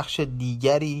اینها بخش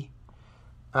دیگری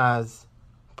از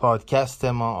پادکست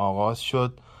ما آغاز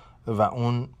شد و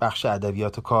اون بخش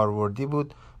ادبیات کاربردی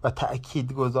بود و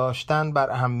تأکید گذاشتن بر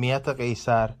اهمیت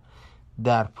قیصر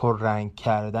در پررنگ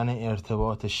کردن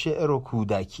ارتباط شعر و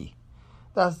کودکی.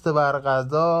 دست بر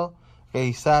قضا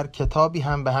قیصر کتابی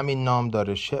هم به همین نام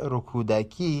داره، شعر و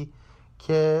کودکی،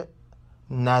 که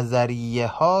نظریه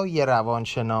های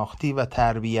روانشناختی و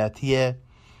تربیتی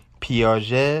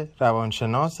پیاژه،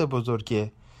 روانشناس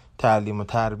بزرگ تعلیم و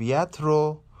تربیت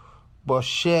رو با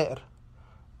شعر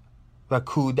و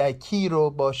کودکی رو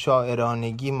با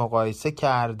شاعرانگی مقایسه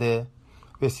کرده.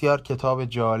 بسیار کتاب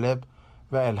جالب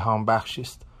و الهام بخشی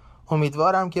است.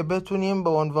 امیدوارم که بتونیم به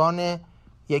عنوان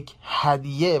یک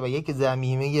هدیه و یک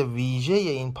ضمیمه ویژه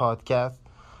این پادکست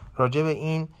راجع به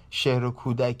این شعر و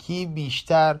کودکی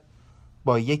بیشتر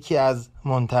با یکی از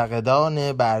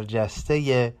منتقدان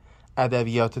برجسته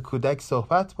ادبیات کودک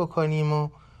صحبت بکنیم و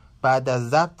بعد از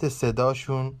ضبط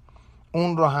صداشون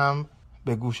اون رو هم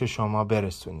به گوش شما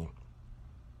برسونیم.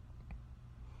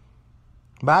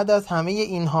 بعد از همه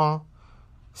اینها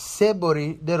 3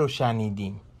 بریده رو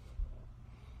شنیدیم.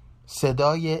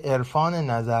 صدای عرفان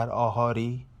نظر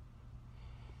آهاری،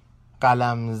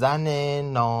 قلمزن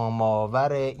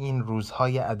نامآور این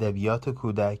روزهای ادبیات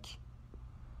کودک،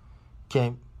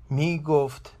 که می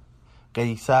گفت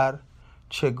قیصر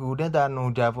چگونه در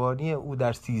نوجوانی او،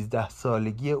 در 13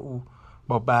 سالگی او،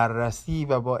 با بررسی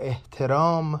و با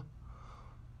احترام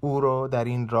او رو در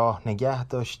این راه نگه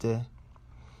داشته،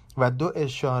 و 2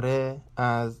 اشاره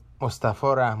از مصطفی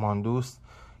رحمان دوست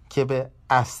که به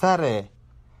اثر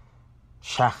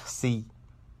شخصی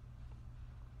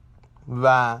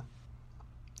و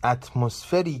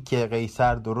اتمسفری که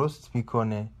قیصر درست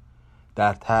میکنه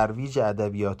در ترویج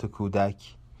ادبیات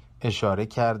کودک اشاره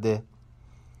کرده.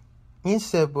 این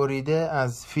 3 بریده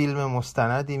از فیلم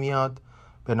مستندی میاد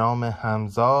به نام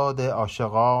همزاد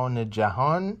عاشقان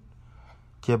جهان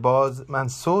که باز من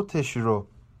صوتش رو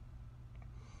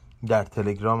در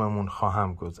تلگراممون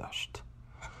خواهم گذاشت.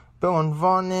 به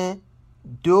عنوان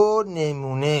 2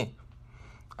 نمونه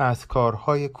از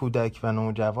کارهای کودک و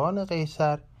نوجوان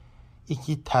قیصر،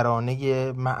 یکی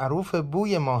ترانه معروف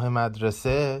بوی ماه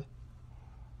مدرسه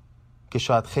که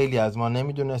شاید خیلی از ما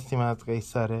نمیدونستیم از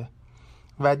قیصره،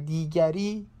 و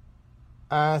دیگری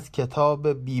از کتاب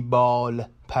بیبال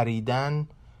پریدن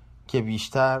که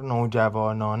بیشتر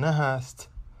نوجوانانه هست.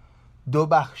 2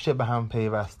 بخش به هم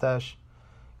پیوستش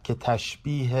که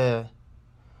تشبیه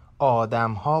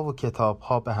آدم ها و کتاب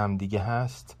ها به هم دیگه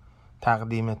هست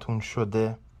تقدیمتون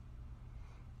شده.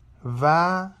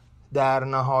 و در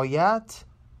نهایت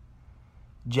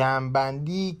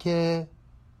جمع‌بندی که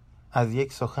از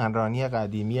یک سخنرانی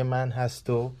قدیمی من هست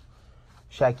و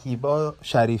شکیبا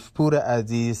شریفپور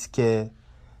عزیز که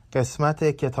قسمت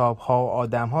کتاب ها و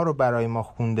آدم ها رو برای ما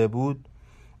خونده بود،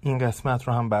 این قسمت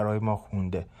رو هم برای ما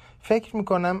خونده. فکر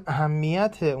میکنم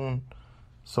اهمیت اون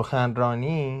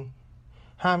سخنرانی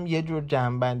هم یه جور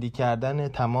جمع‌بندی کردن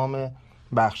تمام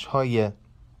بخش های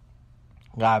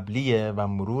قبلیه و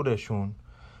مرورشون،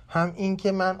 هم این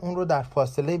که من اون رو در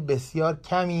فاصله بسیار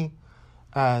کمی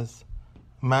از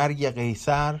مرگ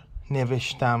قیصر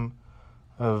نوشتم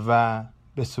و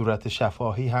به صورت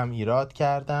شفاهی هم ایراد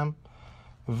کردم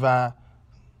و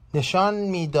نشان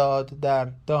میداد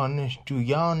در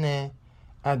دانشجویان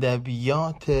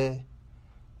ادبیات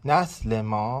نسل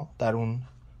ما در اون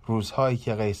روزهایی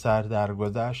که قیصر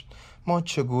درگذشت ما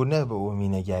چگونه به او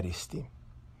مینگریستیم.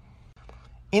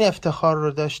 این افتخار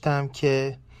رو داشتم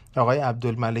که آقای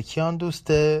عبدالملکیان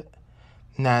دوست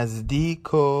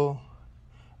نزدیک و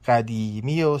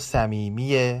قدیمی و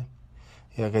صمیمی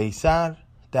قیصر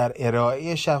در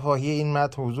ارائه شفاهی این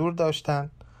متن حضور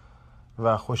داشتند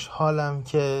و خوشحالم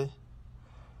که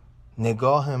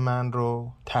نگاه من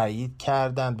رو تایید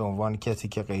کردند به عنوان کسی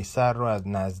که قیصر رو از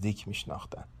نزدیک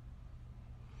میشناختن.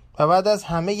 و بعد از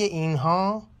همه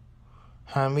اینها،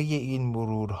 همه این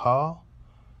مرورها،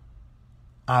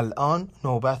 الان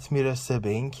نوبت میرسه به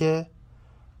این که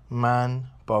من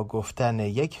با گفتن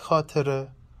یک خاطره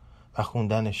و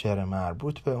خوندن شعر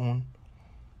مربوط به اون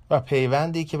و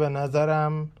پیوندی که به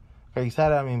نظرم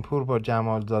قیصرامین پور با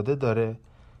جمالزاده داره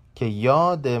که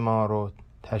یاد ما رو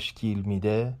تشکیل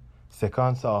میده،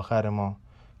 سکانس آخر ما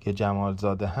که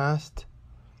جمالزاده هست،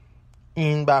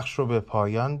 این بخش رو به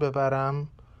پایان ببرم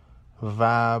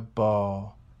و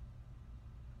با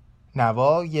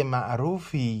نوای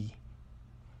معروفی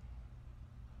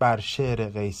بر شعر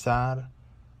قیصر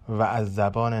و از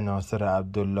زبان ناصر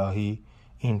عبداللهی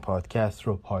این پادکست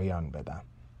رو پایان بدم.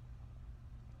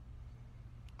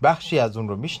 بخشی از اون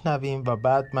رو میشنویم و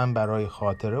بعد من برای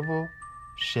خاطره و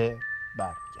شعر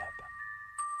برمیگردم.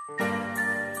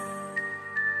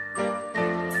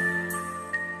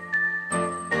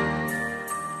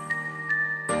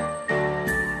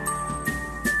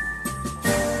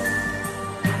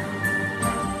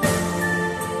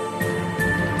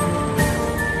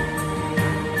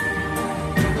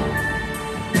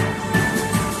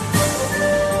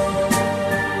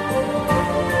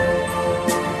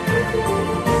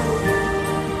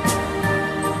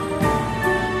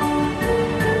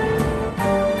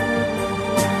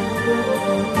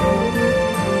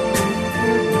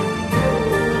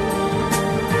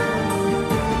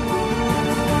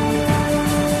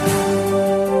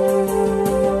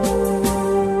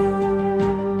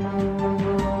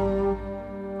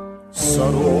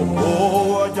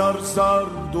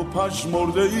 سرد و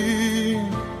پژمرده ای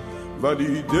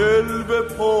ولی دل به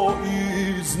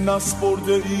پاییز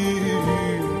نسپرده ای،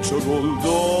 چو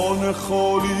گلدان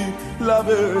خالی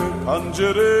لب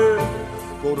پنجره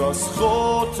پر از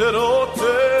خاطرات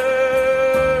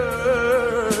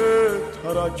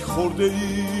ترک خورده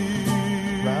ای.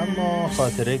 و اما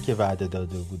خاطره که وعده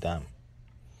داده بودم،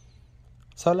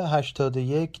 سال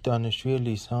 81 دانشجوی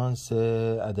لیسانس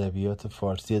ادبیات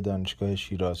فارسی دانشگاه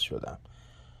شیراز شدم.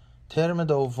 ترم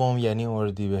دوم یعنی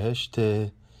اردیبهشت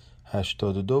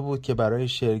 82 بود که برای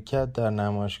شرکت در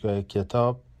نمایشگاه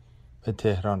کتاب به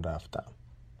تهران رفتم.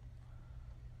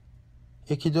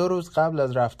 یکی دو روز قبل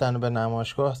از رفتن به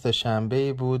نمایشگاه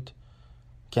سه‌شنبه‌ای بود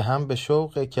که هم به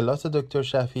شوق کلاس دکتر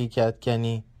شفیعی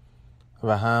کدکنی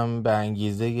و هم به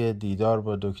انگیزه دیدار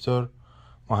با دکتر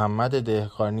محمد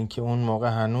دهقانی که اون موقع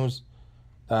هنوز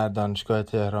در دانشگاه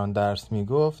تهران درس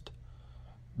میگفت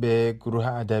به گروه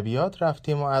ادبیات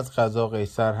رفتیم و از قضا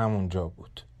قیصر همونجا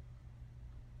بود.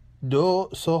 دو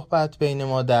صحبت بین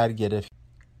ما در گرفت.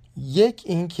 یک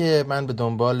این که من به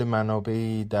دنبال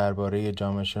منابعی درباره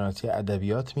جامعه شناسی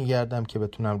ادبیات میگردم که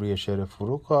بتونم روی شعر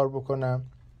فرو کار بکنم،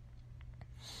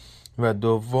 و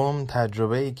دوم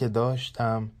تجربه‌ای که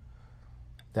داشتم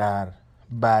در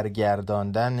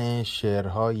برگرداندن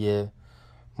شعرهای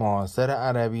معاصر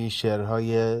عربی،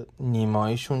 شعرهای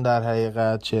نیماییشون در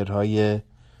حقیقت شعرهای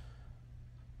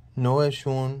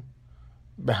نوعشون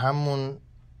به همون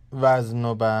وزن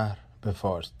و بحر به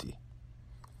فارسی.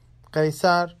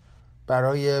 قیصر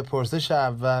برای پرسش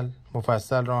اول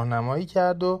مفصل راهنمایی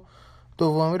کرد و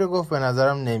دومی رو گفت به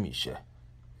نظرم نمیشه.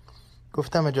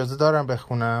 گفتم اجازه دارم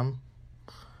بخونم،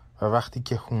 و وقتی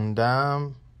که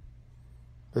خوندم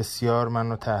بسیار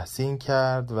منو تحسین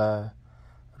کرد و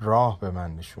راه به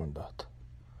من نشون داد.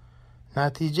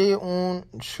 نتیجه اون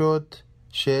شد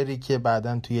شعری که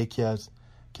بعداً تو یکی از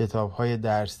کتاب‌های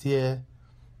درسی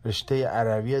رشته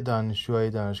عربی دانشجوهای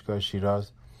دانشگاه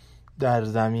شیراز در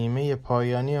ضمیمه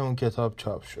پایانی اون کتاب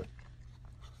چاپ شد.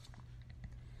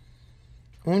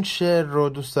 اون شعر رو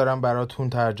دوست دارم براتون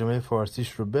ترجمه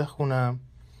فارسیش رو بخونم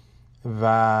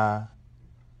و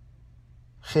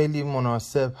خیلی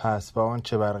مناسب هست با آن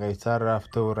چه بر قیصر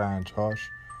رفته و رنجهاش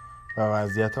و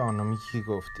وضعیت آنومی که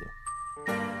گفتیم.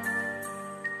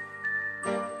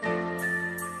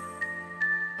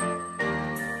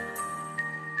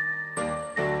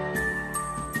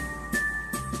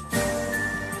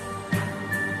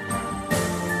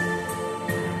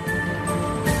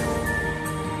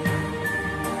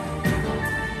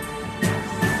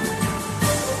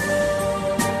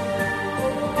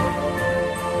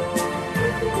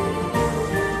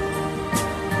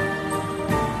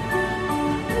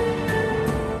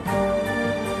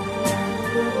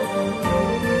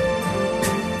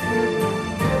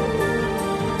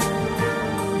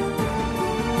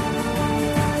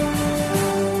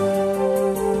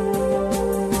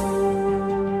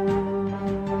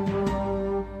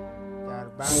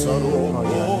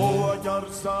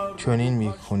 چنین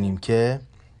می‌خونیم که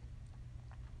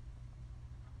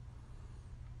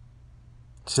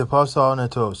سپاس آن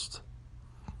توست،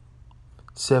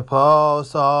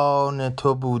 سپاس آن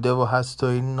تو بوده و هست و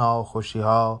این ناخوشی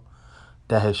ها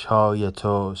دهش های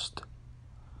توست،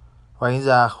 و این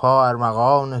زخم ها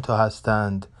ارمغان تو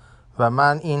هستند و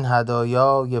من این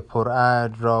هدایای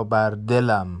پرعج را بر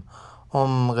دلم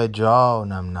عمق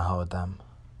جانم نهادم،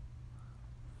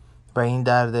 و این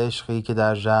درد عشقی که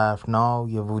در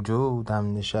ژرفنای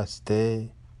وجودم نشسته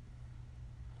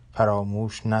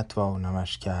فراموش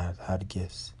نتوانمش کرد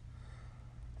هرگز.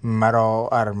 مرا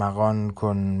ارمغان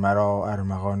کن، مرا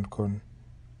ارمغان کن.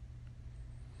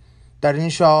 در این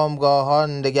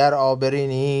شامگاهان دگر آبری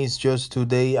نیست جز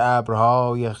توده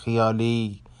ابرهای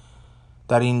خیالی،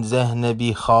 در این ذهن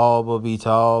بی خواب و بی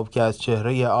تاب که از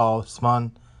چهره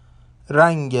آسمان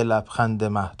رنگ لبخند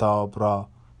مهتاب را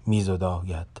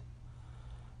میزداید،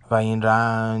 و این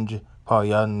رنج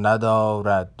پایان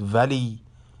ندارد. ولی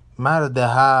مرد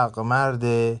حق، مرد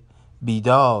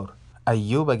بیدار،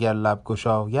 ایوب اگر لب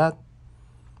گشاید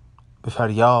به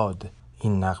فریاد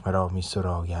این نغمه را می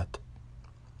سراید.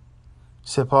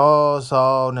 سپاس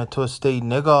آن توست ای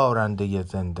نگارنده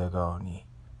زندگانی،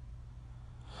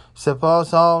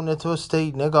 سپاس آن توست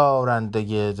ای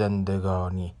نگارنده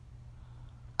زندگانی،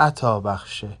 عطا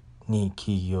بخش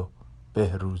نیکی و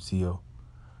بهروزی و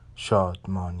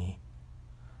شادمانی.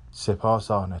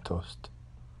 سپاس آن توست.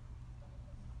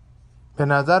 به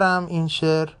نظرم این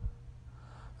شعر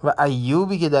و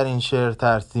ایوبی که در این شعر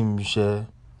ترسیم میشه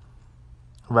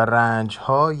و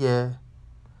رنج‌های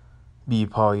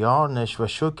بیپایانش و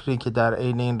شکری که در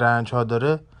عین این رنج‌ها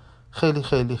داره خیلی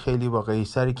خیلی خیلی با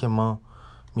قیصری که ما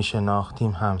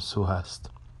میشناختیم همسو هست.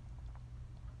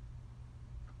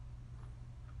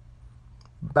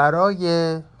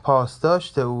 برای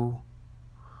پاسداشت او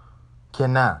که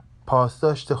نه،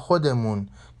 پاسداشت خودمون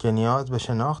که نیاز به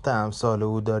شناخت امثال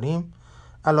او داریم،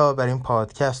 علاوه بر این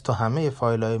پادکست و همه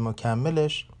فایل‌های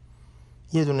مکملش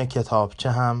یه دونه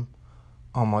کتابچه هم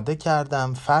آماده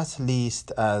کردم. فصلی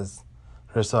است از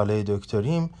رساله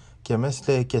دکتریم که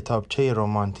مثل کتابچه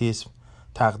رمانتیسم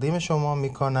تقدیم شما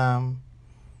میکنم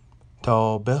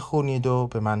تا بخونید و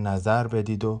به من نظر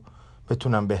بدید و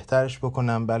بتونم بهترش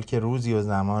بکنم، بلکه روزی و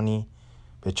زمانی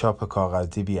به چاپ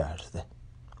کاغذی بیارزه.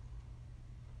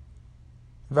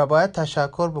 و باید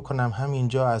تشکر بکنم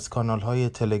همینجا از کانال‌های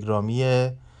تلگرامی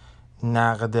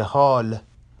نقد حال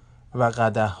و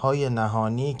قدح‌های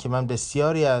نهانی که من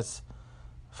بسیاری از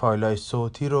فایل‌های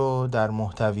صوتی رو در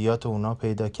محتویات اونا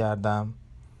پیدا کردم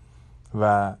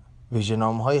و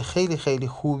ویژه‌نامه‌های خیلی خیلی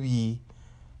خوبی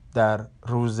در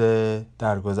روز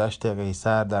درگذشت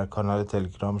قیصر در کانال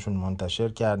تلگرامشون منتشر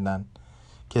کردن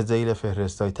که ذیل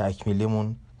فهرستای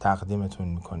تکمیلیمون تقدیمتون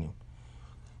میکنیم.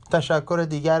 تشکر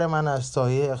دیگر من از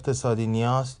سایه اقتصادی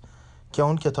نیاز که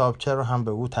اون کتابچه رو هم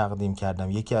به او تقدیم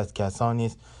کردم. یکی از کسانی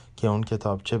است که اون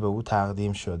کتابچه به او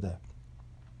تقدیم شده.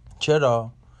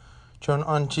 چرا؟ چون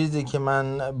آن چیزی که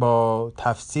من با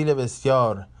تفصیل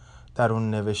بسیار در اون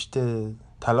نوشته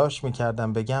تلاش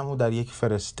میکردم بگم او در یک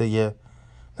فرسته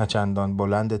نچندان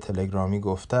بلند تلگرامی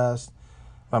گفته است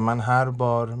و من هر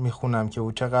بار میخونم که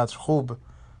او چقدر خوب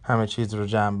همه چیز رو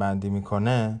جمع بندی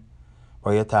میکنه.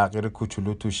 با یه تغییر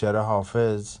کوچولو تو شعر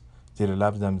حافظ زیر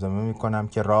لب زمزمه میکنم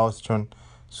که راست چون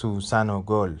سوسن و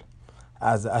گل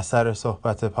از اثر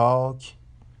صحبت پاک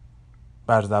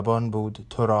بر زبان بود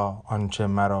تو را آنچه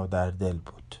مرا در دل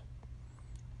بود.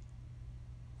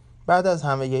 بعد از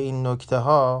همه این نکته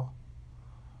ها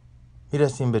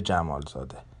میرسیم به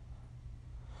جمالزاده.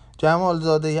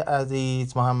 جمالزاده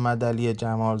عزیز، محمد علی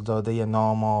جمالزاده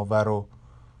نامآور و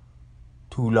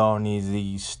طولانی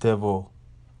زیسته و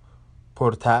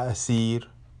پرتأثیر،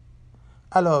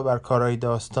 علاوه بر کارهای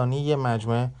داستانی یه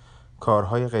مجموعه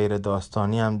کارهای غیر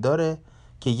داستانی هم داره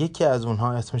که یکی از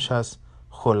اونها اسمش هست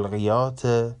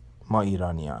خلقیات ما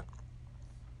ایرانیان.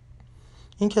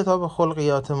 این کتاب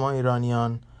خلقیات ما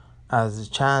ایرانیان از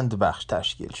چند بخش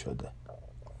تشکیل شده.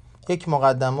 یک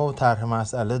مقدمه و طرح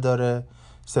مسئله داره،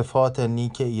 صفات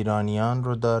نیک ایرانیان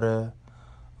رو داره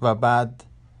و بعد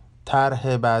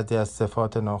طرح بعضی از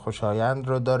صفات ناخوشایند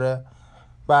رو داره،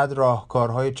 بعد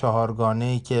راهکارهای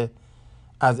چهارگانه‌ای که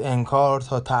از انکار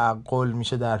تا تعقل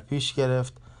میشه در پیش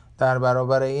گرفت در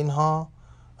برابر اینها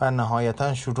و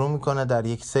نهایتاً شروع میکنه در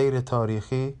یک سیر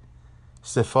تاریخی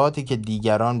صفاتی که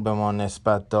دیگران به ما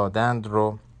نسبت دادند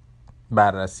رو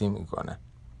بررسی میکنه.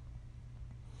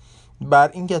 بر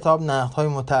این کتاب نقدهای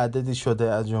متعددی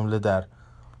شده از جمله در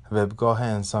وبگاه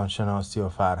انسانشناسی و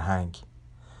فرهنگ،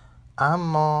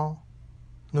 اما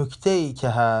نکته‌ای که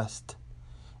هست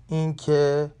این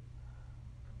که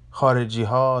خارجی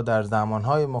ها در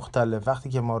زمانهای مختلف وقتی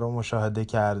که ما رو مشاهده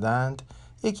کردند،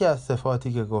 یکی از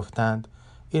صفاتی که گفتند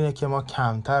اینه که ما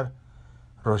کمتر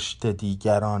رشد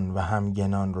دیگران و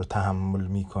همگنان رو تحمل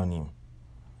می کنیم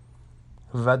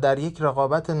و در یک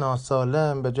رقابت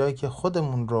ناسالم به جایی که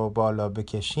خودمون رو بالا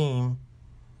بکشیم،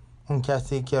 اون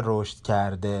کسی که رشد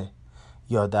کرده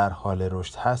یا در حال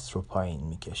رشد هست رو پایین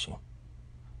می کشیم.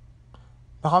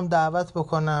 میخوام دعوت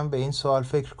بکنم به این سوال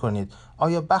فکر کنید: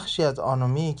 آیا بخشی از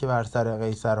آنومی که بر سر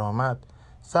قیصر آمد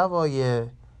سوای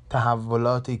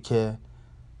تحولاتی که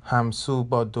همسو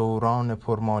با دوران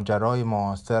پرماجرای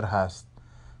معاصر هست،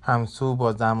 همسو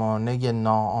با زمانه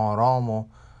ناآرام و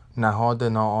نهاد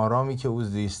ناآرامی که او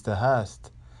زیسته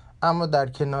هست، اما در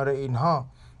کنار اینها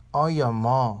آیا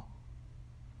ما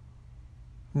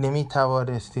نمی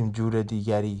توانستیم جور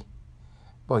دیگری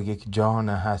با یک جان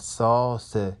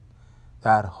حساس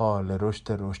در حال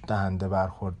رشد دهنده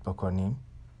برخورد بکنیم؟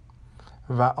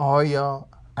 و آیا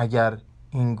اگر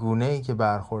این گونه‌ای که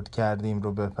برخورد کردیم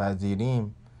رو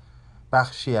بپذیریم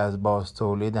بخشی از باز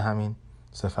تولید همین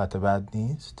صفت بد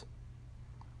نیست؟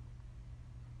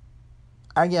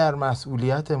 اگر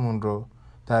مسئولیتمون رو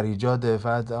در ایجاد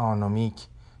وضع آنومیک،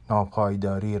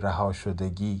 ناپایداری،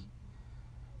 رهاشدگی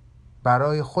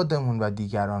برای خودمون و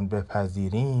دیگران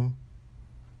بپذیریم،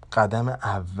 قدم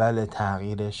اول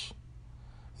تغییرش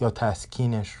یا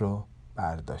تسکینش رو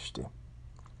برداشتیم.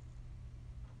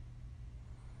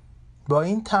 با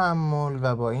این تأمل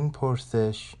و با این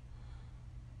پرسش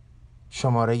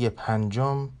شماره 5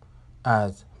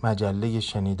 از مجله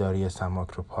شنیداری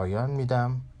سماک رو پایان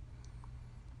میدم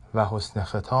و حسن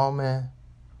ختام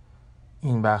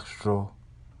این بخش رو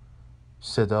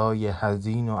صدای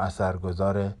حزین و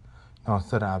اثرگذار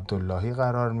ناصر عبداللهی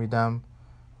قرار میدم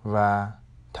و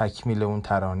تکمیل اون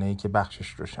ترانه‌ای که بخشش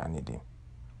رو شنیدیم.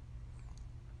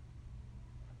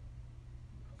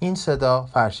 این صدا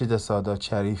فرشید سادات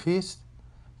شریفی است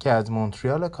که از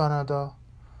مونتریال کانادا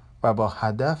و با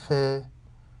هدف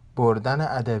بردن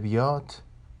ادبیات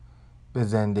به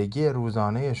زندگی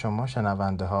روزانه شما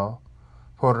شنونده ها،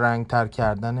 پررنگ تر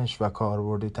کردنش و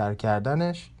کاربردی تر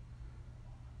کردنش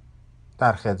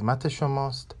در خدمت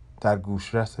شماست، در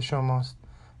گوشرس شماست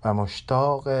و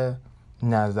مشتاق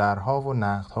نظرها و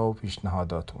نقدها و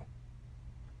پیشنهاداتون.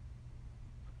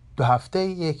 2 هفته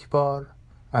یک بار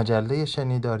مجله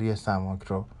شنیداری سماک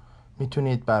رو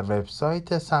میتونید بر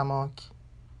وبسایت سماک،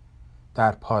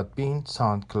 در پادبین،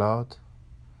 ساندکلاد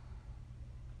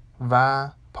و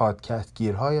پادکست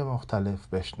گیرهای مختلف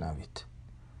بشنوید.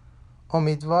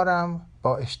 امیدوارم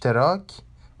با اشتراک،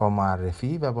 با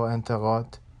معرفی و با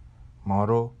انتقاد ما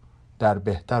رو در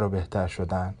بهتر و بهتر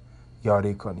شدن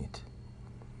یاری کنید.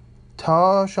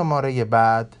 تا شماره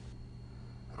بعد،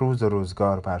 روز و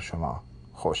روزگار بر شما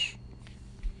خوش.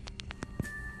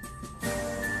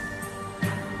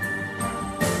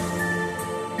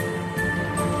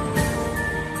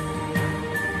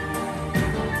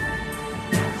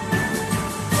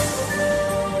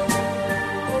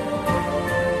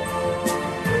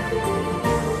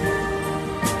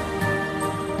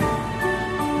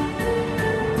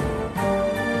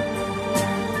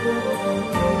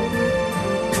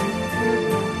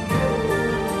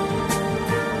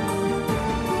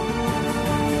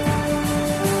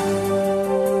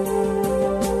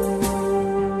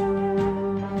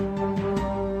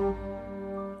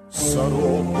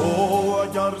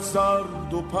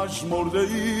 پژمرده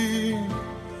ای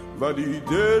ولی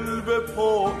دل به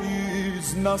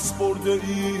پاییز نسپرده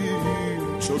ای،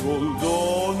 چو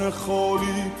گلدان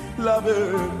خالی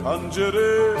لب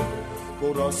پنجره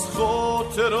پر از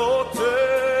خاطرات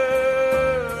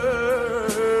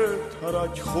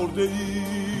ترک خورده ای.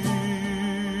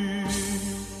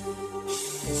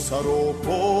 سر و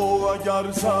پا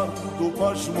اگر زرد و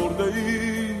پژمرده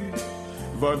ای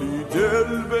ولی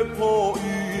دل به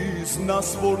پاییز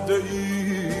نسپرده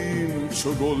ای،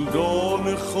 چو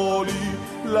گلدان خالی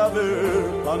لب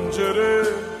پنجره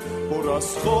پر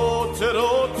از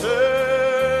خاطرات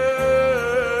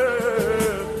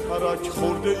ترک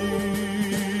خورده ای.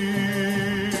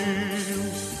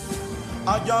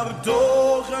 اگر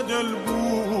داغ دل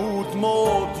بود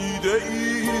ما دیده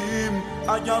ایم،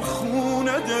 اگر خون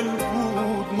دل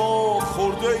بود ما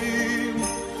خورده ایم،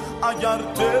 اگر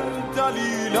دل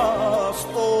دلیل است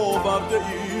آورده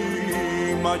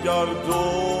ایم، اگر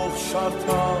داغ شرط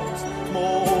است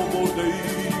ما برده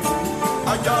ایم.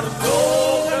 اگر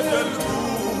داغ دل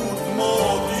بود ما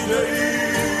دیده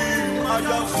ایم،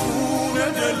 اگر خون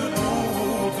دل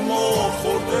بود ما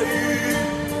خورده ایم،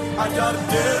 اگر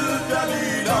دل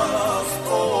دلیل است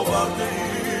آورده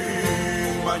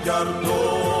ایم، اگر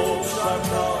داغ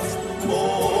شرط است ما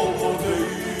برده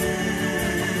ایم.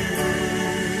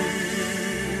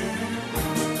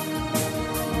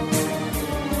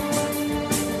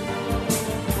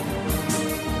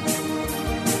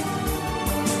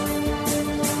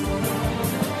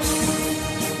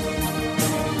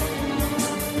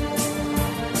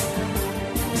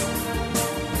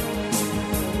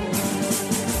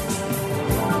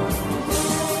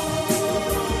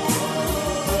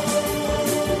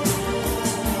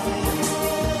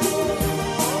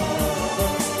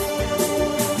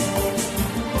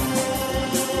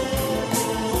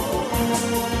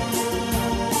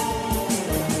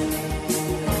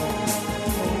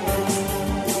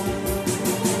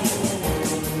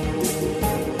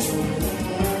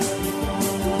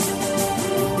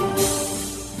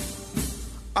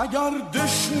 اگر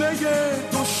دشنه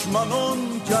دشمنان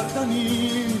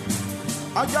گردنیم،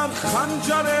 اگر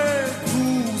خنجر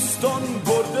دوستان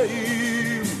برده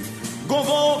ایم،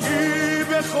 گواهی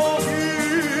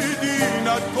بخواهید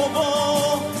اینک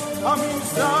گواه همین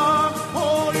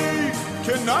زخم‌هایی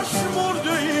که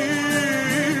نشمرده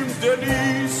ایم،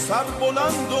 دلی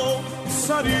سربلند و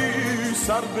سری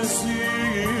سر به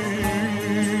زیر،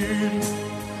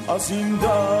 از این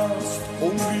دست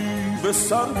عمری به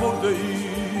سر برده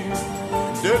ایم،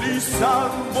 دلی سر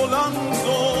بلند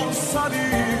و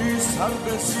سری سر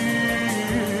به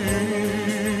زیر،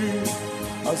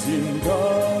 از این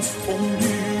دست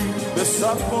عمری به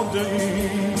سر برده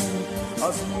ایم،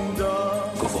 از این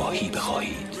دست گواهی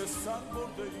بخواهید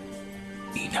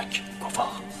اینک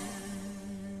گواه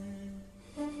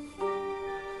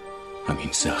همین این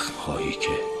زخم‌هایی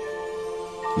که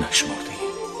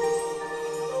نشمردیم.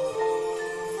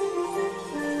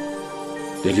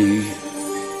 دلی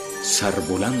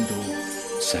سربلند و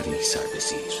سری سر به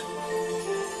زیر،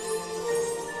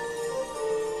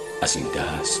 از این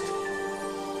دست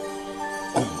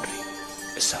عمری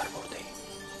به سر